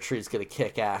of the Erdtree is going to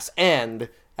kick ass, and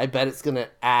I bet it's going to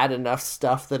add enough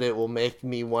stuff that it will make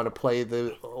me want to play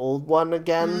the old one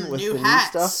again with new the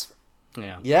hats. new stuff.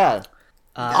 Yeah. Yeah.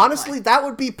 Honestly, that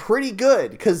would be pretty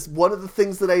good, because one of the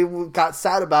things that I got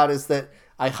sad about is that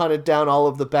I hunted down all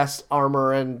of the best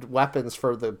armor and weapons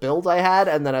for the build I had,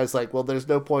 and then I was like, well, there's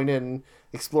no point in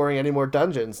exploring any more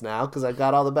dungeons now, because I've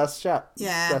got all the best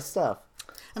stuff.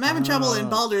 I'm having trouble in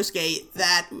Baldur's Gate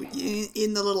that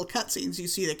in the little cutscenes you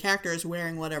see the characters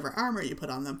wearing whatever armor you put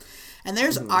on them. And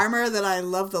there's armor that I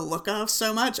love the look of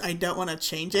so much, I don't want to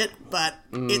change it, but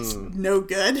it's no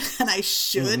good, and I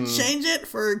should change it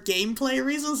for gameplay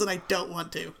reasons, and I don't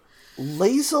want to.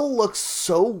 Lae'zel looks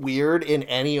so weird in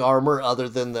any armor other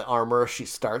than the armor she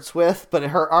starts with, but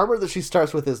her armor that she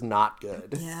starts with is not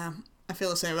good. Yeah, I feel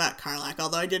the same about Karlach,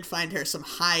 although I did find her some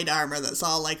hide armor that's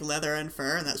all like leather and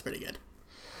fur, and that's pretty good.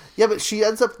 Yeah, but she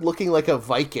ends up looking like a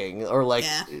Viking, or like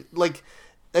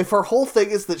if her whole thing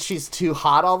is that she's too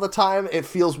hot all the time, it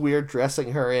feels weird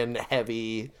dressing her in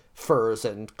heavy furs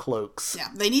and cloaks. Yeah,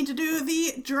 they need to do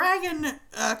the Dragon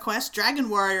Quest, Dragon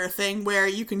Warrior thing, where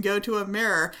you can go to a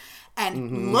mirror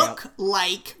and look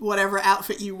like whatever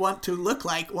outfit you want to look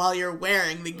like while you're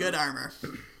wearing the good armor.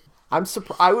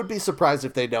 I would be surprised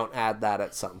if they don't add that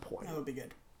at some point. That would be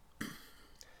good.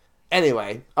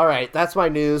 Anyway, all right, that's my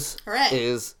news. Hooray.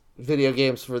 Is video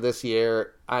games for this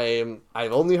year. I've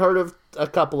only heard of a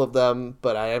couple of them,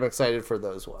 but I am excited for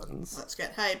those ones. Let's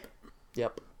get hype.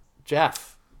 Yep.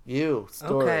 Jeff,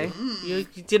 story. Okay. You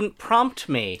didn't prompt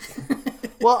me.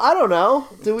 Well, I don't know.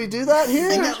 Do we do that here?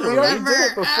 I don't We already did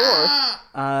it remember.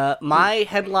 before. My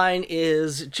headline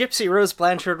is Gypsy Rose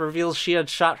Blanchard reveals she had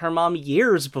shot her mom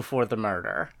years before the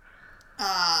murder.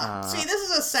 See, this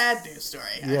is a sad news story.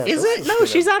 Yeah, Is that's it? a No, shit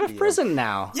she's out of deal. prison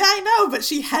now. Yeah, I know, but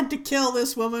she had to kill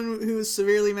this woman who was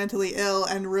severely mentally ill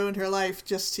and ruined her life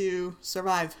just to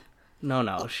survive.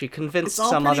 No, she convinced It's all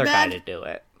some pretty other guy bad. to do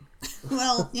it.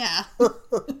 Well, yeah.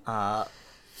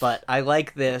 But I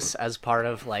like this as part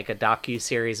of like a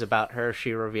docu-series about her.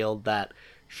 She revealed that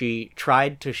she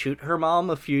tried to shoot her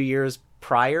mom a few years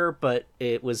prior, but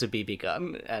it was a BB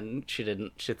gun, and she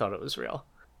thought it was real.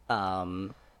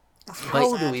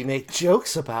 How do we make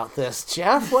jokes about this,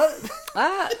 Jeff? What?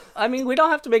 I mean, we don't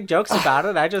have to make jokes about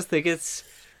it. I just think it's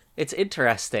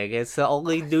interesting. It's the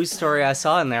only news story I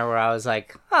saw in there where I was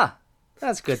like, huh,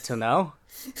 that's good to know.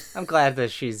 I'm glad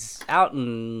that she's out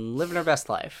and living her best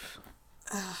life.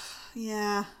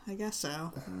 Yeah, I guess so.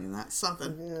 I mean, that's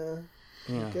something.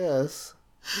 I guess.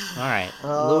 All right.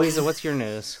 Louisa, what's your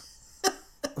news?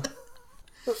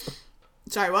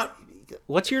 Sorry, what?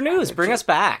 What's your news? Bring us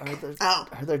back. Oh,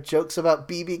 Are there jokes about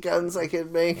BB guns I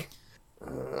can make?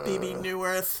 BB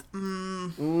Newworth.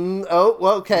 Oh,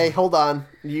 well, okay, hold on.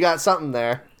 You got something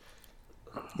there.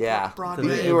 Yeah. Broadway.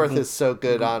 BB Newworth is so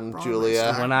good on Broadway Julia.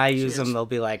 star. When I use Cheers. them, they'll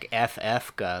be like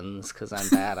FF guns because I'm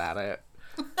bad at it.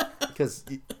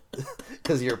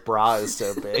 Because your bra is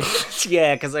so big.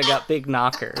 Yeah, because I got big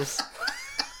knockers.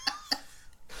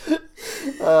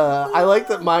 I like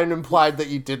that mine implied that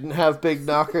you didn't have big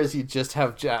knockers, you just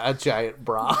have a giant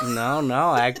bra. No,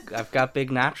 I've got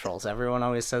big naturals. Everyone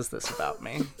always says this about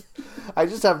me. I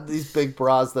just have these big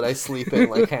bras that I sleep in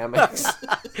like hammocks.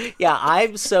 Yeah,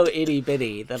 I'm so itty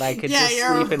bitty that I could Yeah, just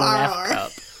you're a sleep in an borrower.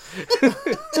 F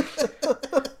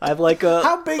cup. I'm like a,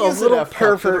 How big a is an little F cup?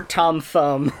 pervert Tom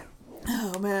Thumb.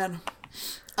 Oh, man.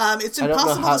 It's don't know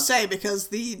impossible how- to say because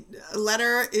the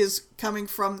letter is coming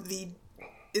from the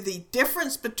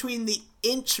difference between the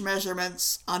inch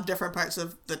measurements on different parts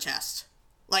of the chest.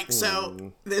 Like,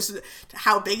 so, this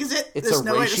how big is it? It's There's a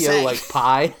no way to ratio say. like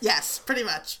pi. Yes, pretty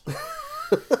much.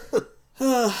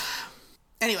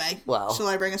 Anyway, Well. shall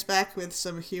I bring us back with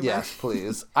some humor? Yes,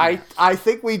 please. I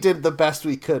think we did the best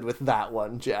we could with that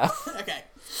one, Jeff. Okay.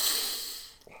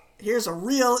 Here's a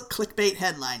real clickbait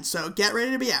headline, so get ready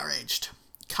to be outraged.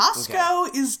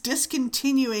 Costco is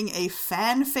discontinuing a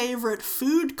fan favorite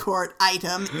food court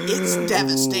item. It's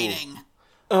devastating.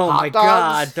 Oh Hot my dogs?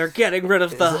 god, they're getting rid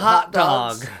of the it hot hot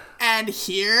dog. dogs? And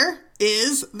here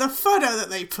is the photo that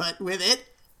they put with it.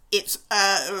 It's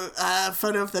a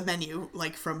photo of the menu,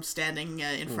 like from standing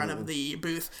in front of the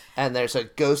booth. And there's a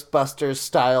Ghostbusters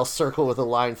style circle with a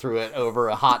line through it over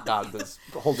a hot dog that's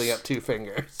holding up 2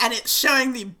 fingers. And it's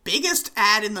showing the biggest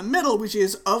ad in the middle, which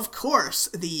is, of course,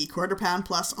 the quarter-pound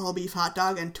plus all-beef hot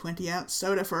dog and 20-ounce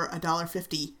soda for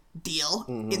 $1.50 deal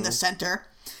in the center.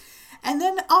 And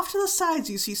then off to the sides,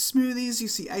 you see smoothies, you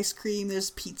see ice cream,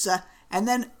 there's pizza. And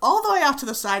then all the way off to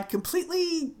the side,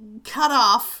 completely cut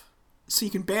off, so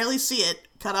you can barely see it,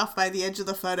 cut off by the edge of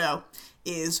the photo,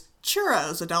 is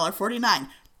churros, $1.49.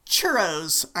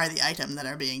 Churros are the item that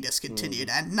are being discontinued,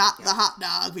 and not the hot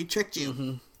dog. We tricked you.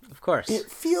 Mm-hmm. Of course.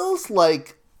 It feels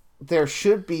like there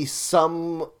should be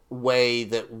some way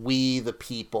that we, the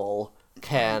people,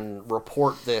 can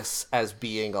report this as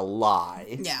being a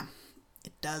lie. Yeah,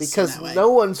 it does. Because that way.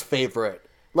 no one's favorite.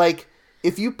 Like,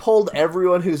 if you polled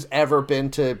everyone who's ever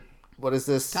been to, what is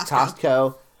this,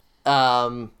 Costco,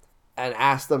 and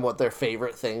asked them what their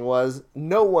favorite thing was,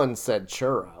 no one said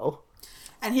churro.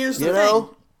 And here's the thing.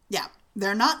 Yeah,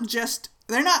 they're not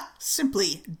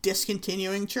simply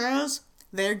discontinuing churros.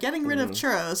 They're getting rid of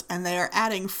churros, and they are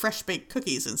adding fresh-baked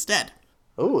cookies instead.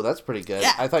 Oh, that's pretty good.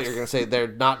 Yeah. I thought you were going to say they're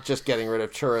not just getting rid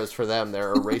of churros for them,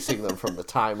 they're erasing them from the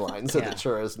timeline so that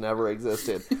churros never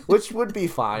existed, which would be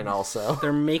fine also.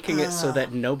 They're making it so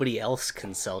that nobody else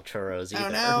can sell churros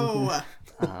either. Oh,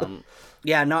 no.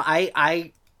 Yeah, no,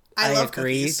 I love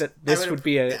agree cookies. that this would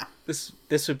be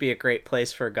this would be a great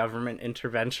place for government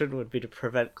intervention, would be to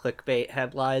prevent clickbait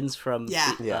headlines from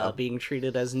being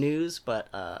treated as news, but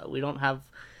we don't have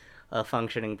a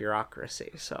functioning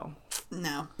bureaucracy, so...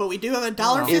 No, but we do have a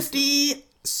 $1.50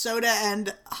 soda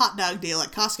and hot dog deal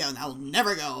at Costco, and that will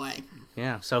never go away.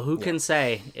 Yeah, so who can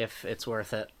say if it's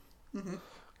worth it? Mm-hmm.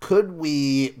 Could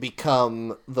we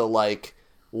become the, like,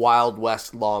 Wild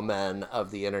West lawmen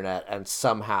of the internet and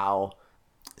somehow...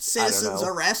 Citizens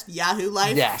arrest Yahoo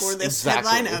Life for this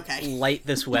headline? Okay. Light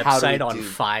this website on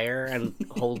fire and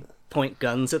point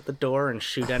guns at the door and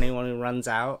shoot anyone who runs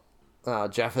out?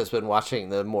 Jeff has been watching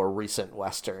the more recent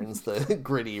westerns, the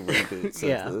gritty reboots.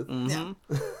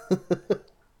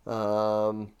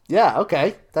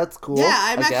 Okay, that's cool. Yeah,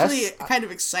 I'm actually kind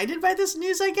of excited by this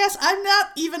news, I guess. I'm not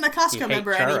even a Costco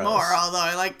member anymore, although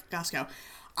I like Costco.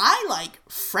 I like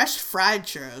fresh fried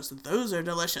churros. Those are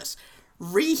delicious.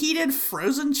 Reheated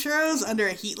frozen churros under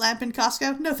a heat lamp in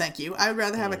Costco? No, thank you. I would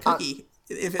rather have a cookie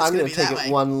if it's going to be that way. I'm going to take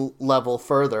it one level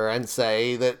further and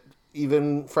say that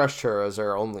even fresh churros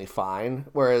are only fine,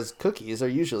 whereas cookies are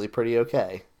usually pretty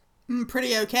okay.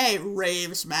 Pretty okay,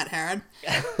 raves Matt Herron.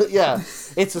 Yeah,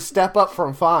 it's a step up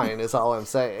from fine, is all I'm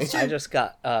saying. I just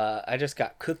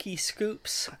got cookie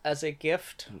scoops as a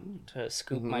gift to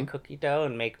scoop my cookie dough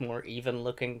and make more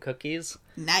even-looking cookies.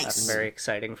 Nice. That's very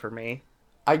exciting for me.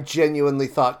 I genuinely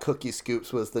thought Cookie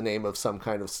Scoops was the name of some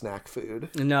kind of snack food.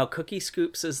 No, Cookie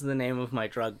Scoops is the name of my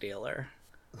drug dealer.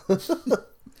 And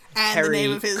Harry the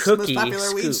name of his most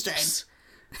popular weed strain.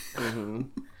 Mm-hmm.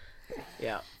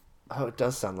 Yeah. Oh, it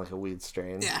does sound like a weed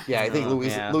strain. Yeah, I think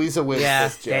Louisa wins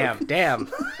this joke. Damn.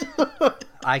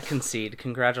 I concede.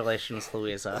 Congratulations,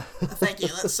 Louisa. Thank you.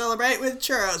 Let's celebrate with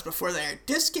churros before they're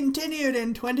discontinued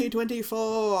in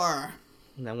 2024.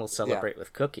 And then we'll celebrate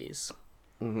with cookies.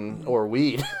 Mm-hmm. Or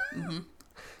weed. Mm-hmm.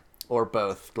 Or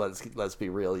both. Let's be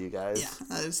real, you guys. Yeah,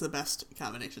 that is the best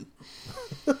combination.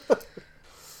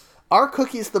 Are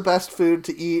cookies the best food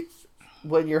to eat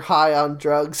when you're high on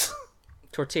drugs?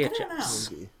 Tortilla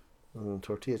chips.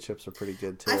 Tortilla chips are pretty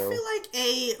good, too. I feel like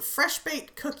a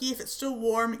fresh-baked cookie, if it's still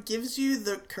warm, gives you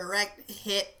the correct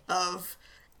hit of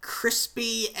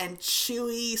crispy and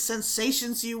chewy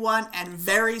sensations you want, and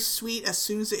very sweet as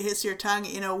soon as it hits your tongue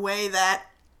in a way that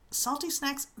salty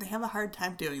snacks, they have a hard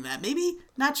time doing that. Maybe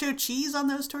nacho cheese on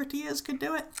those tortillas could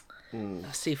do it.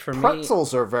 See, for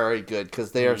pretzels are very good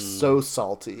because they are so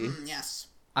salty. Yes.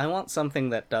 I want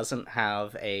something that doesn't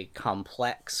have a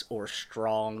complex or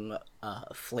strong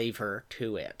flavor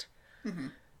to it.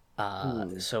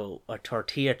 Mm-hmm. So a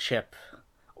tortilla chip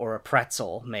or a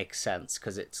pretzel makes sense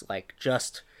because it's like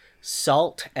just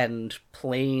salt and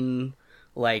plain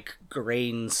like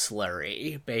grain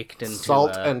slurry baked into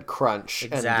salt and crunch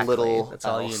and little that's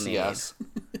all you need. Yes.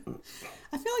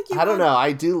 I feel like I don't know.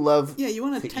 I do love you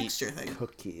want a texture thing.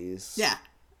 Cookies. Yeah.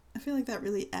 I feel like that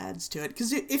really adds to it.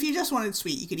 Because if you just wanted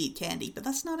sweet, you could eat candy. But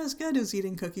that's not as good as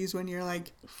eating cookies when you're,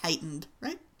 like, heightened,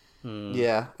 right?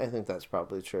 Yeah, I think that's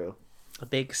probably true. A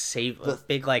big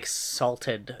big like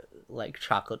salted like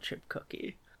chocolate chip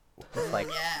cookie with like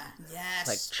Yes.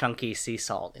 like chunky sea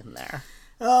salt in there.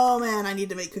 Oh man, I need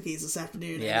to make cookies this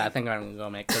afternoon. Yeah, I think I'm gonna go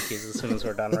make cookies as soon as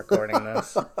we're done recording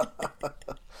this.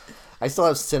 I still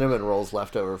have cinnamon rolls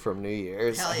left over from New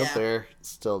Year's. Hell I yeah. hope they're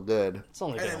still good. It's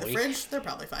only Are they been in a the week. fridge? They're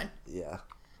probably fine. Yeah.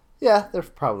 Yeah, they're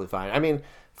probably fine. I mean,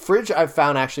 fridge I've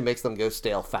found actually makes them go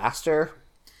stale faster.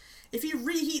 If you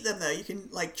reheat them, though, you can,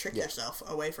 like, trick yourself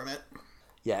away from it.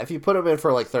 Yeah, if you put them in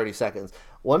for like 30 seconds.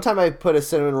 One time I put a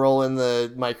cinnamon roll in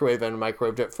the microwave and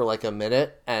microwaved it for like a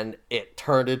minute, and it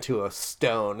turned into a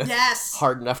stone. Yes!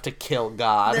 Hard enough to kill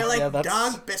God. They're like Yeah,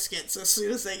 that's- dog biscuits as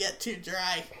soon as they get too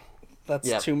dry.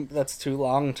 That's too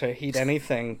long to heat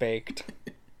anything baked.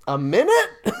 A minute?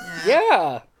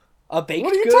 Yeah. A baked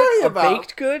What are you good talking a about?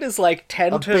 baked good is like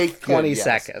 10 to baked good, 20 yes.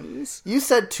 seconds. You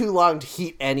said too long to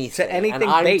heat anything. anything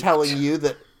and I'm baked. telling you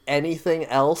that anything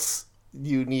else,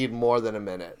 you need more than a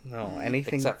minute. No,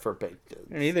 anything Except for baked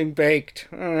goods. anything baked.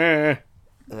 Fine.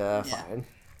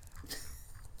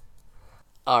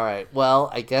 Alright, well,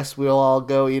 I guess we'll all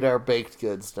go eat our baked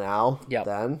goods now. Yep.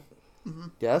 Then.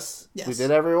 Yes? Yes. We did,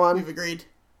 everyone? We've agreed.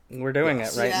 We're doing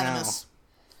it right Unanimous.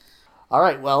 All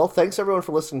right, well, thanks everyone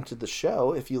for listening to the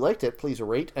show. If you liked it, please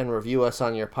rate and review us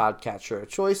on your podcatcher of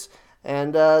choice,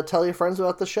 and tell your friends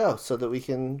about the show so that we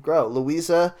can grow.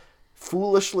 Louisa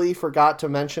foolishly forgot to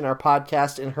mention our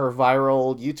podcast in her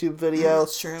viral YouTube video.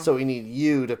 That's true. So we need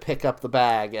you to pick up the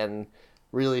bag and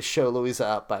really show Louisa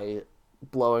up by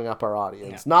blowing up our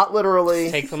audience. Not literally.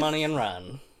 now. Take the money and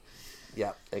run.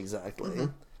 Yep, exactly.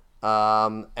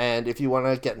 And if you want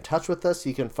to get in touch with us,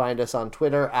 you can find us on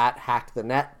Twitter at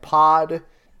HackTheNetPod.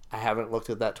 I haven't looked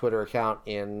at that Twitter account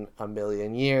in a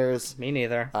million years. Me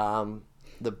neither.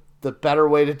 The better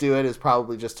way to do it is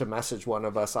probably just to message one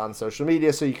of us on social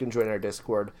media so you can join our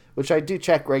Discord, which I do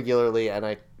check regularly,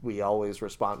 and we always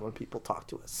respond when people talk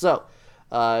to us. So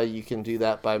you can do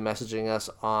that by messaging us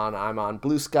I'm on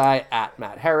Blue Sky at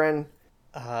Matt Heron.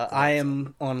 I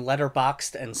am on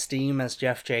Letterboxd and Steam as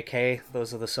Jeff JK.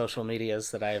 Those are the social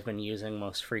medias that I have been using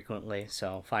most frequently,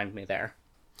 so find me there.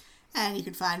 And you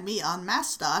can find me on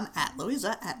Mastodon at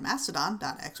Louisa at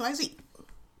mastodon.xyz.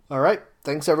 All right.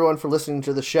 Thanks, everyone, for listening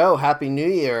to the show. Happy New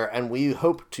Year, and we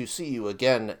hope to see you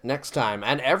again next time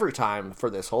and every time for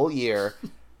this whole year.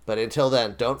 But until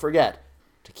then, don't forget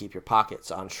to keep your pockets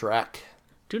on Shrek.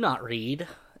 Do not read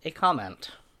a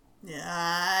comment. Yeah,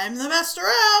 I'm the best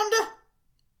around!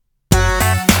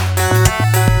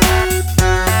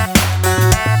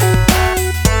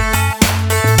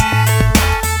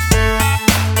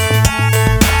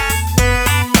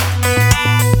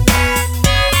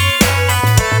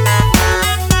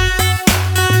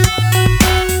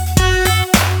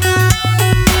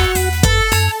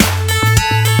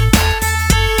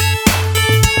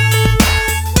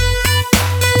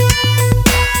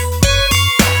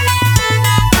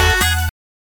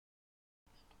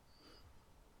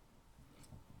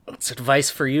 It's advice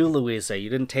for you, Louisa. You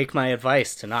didn't take my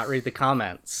advice to not read the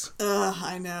comments. Ugh,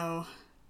 I know.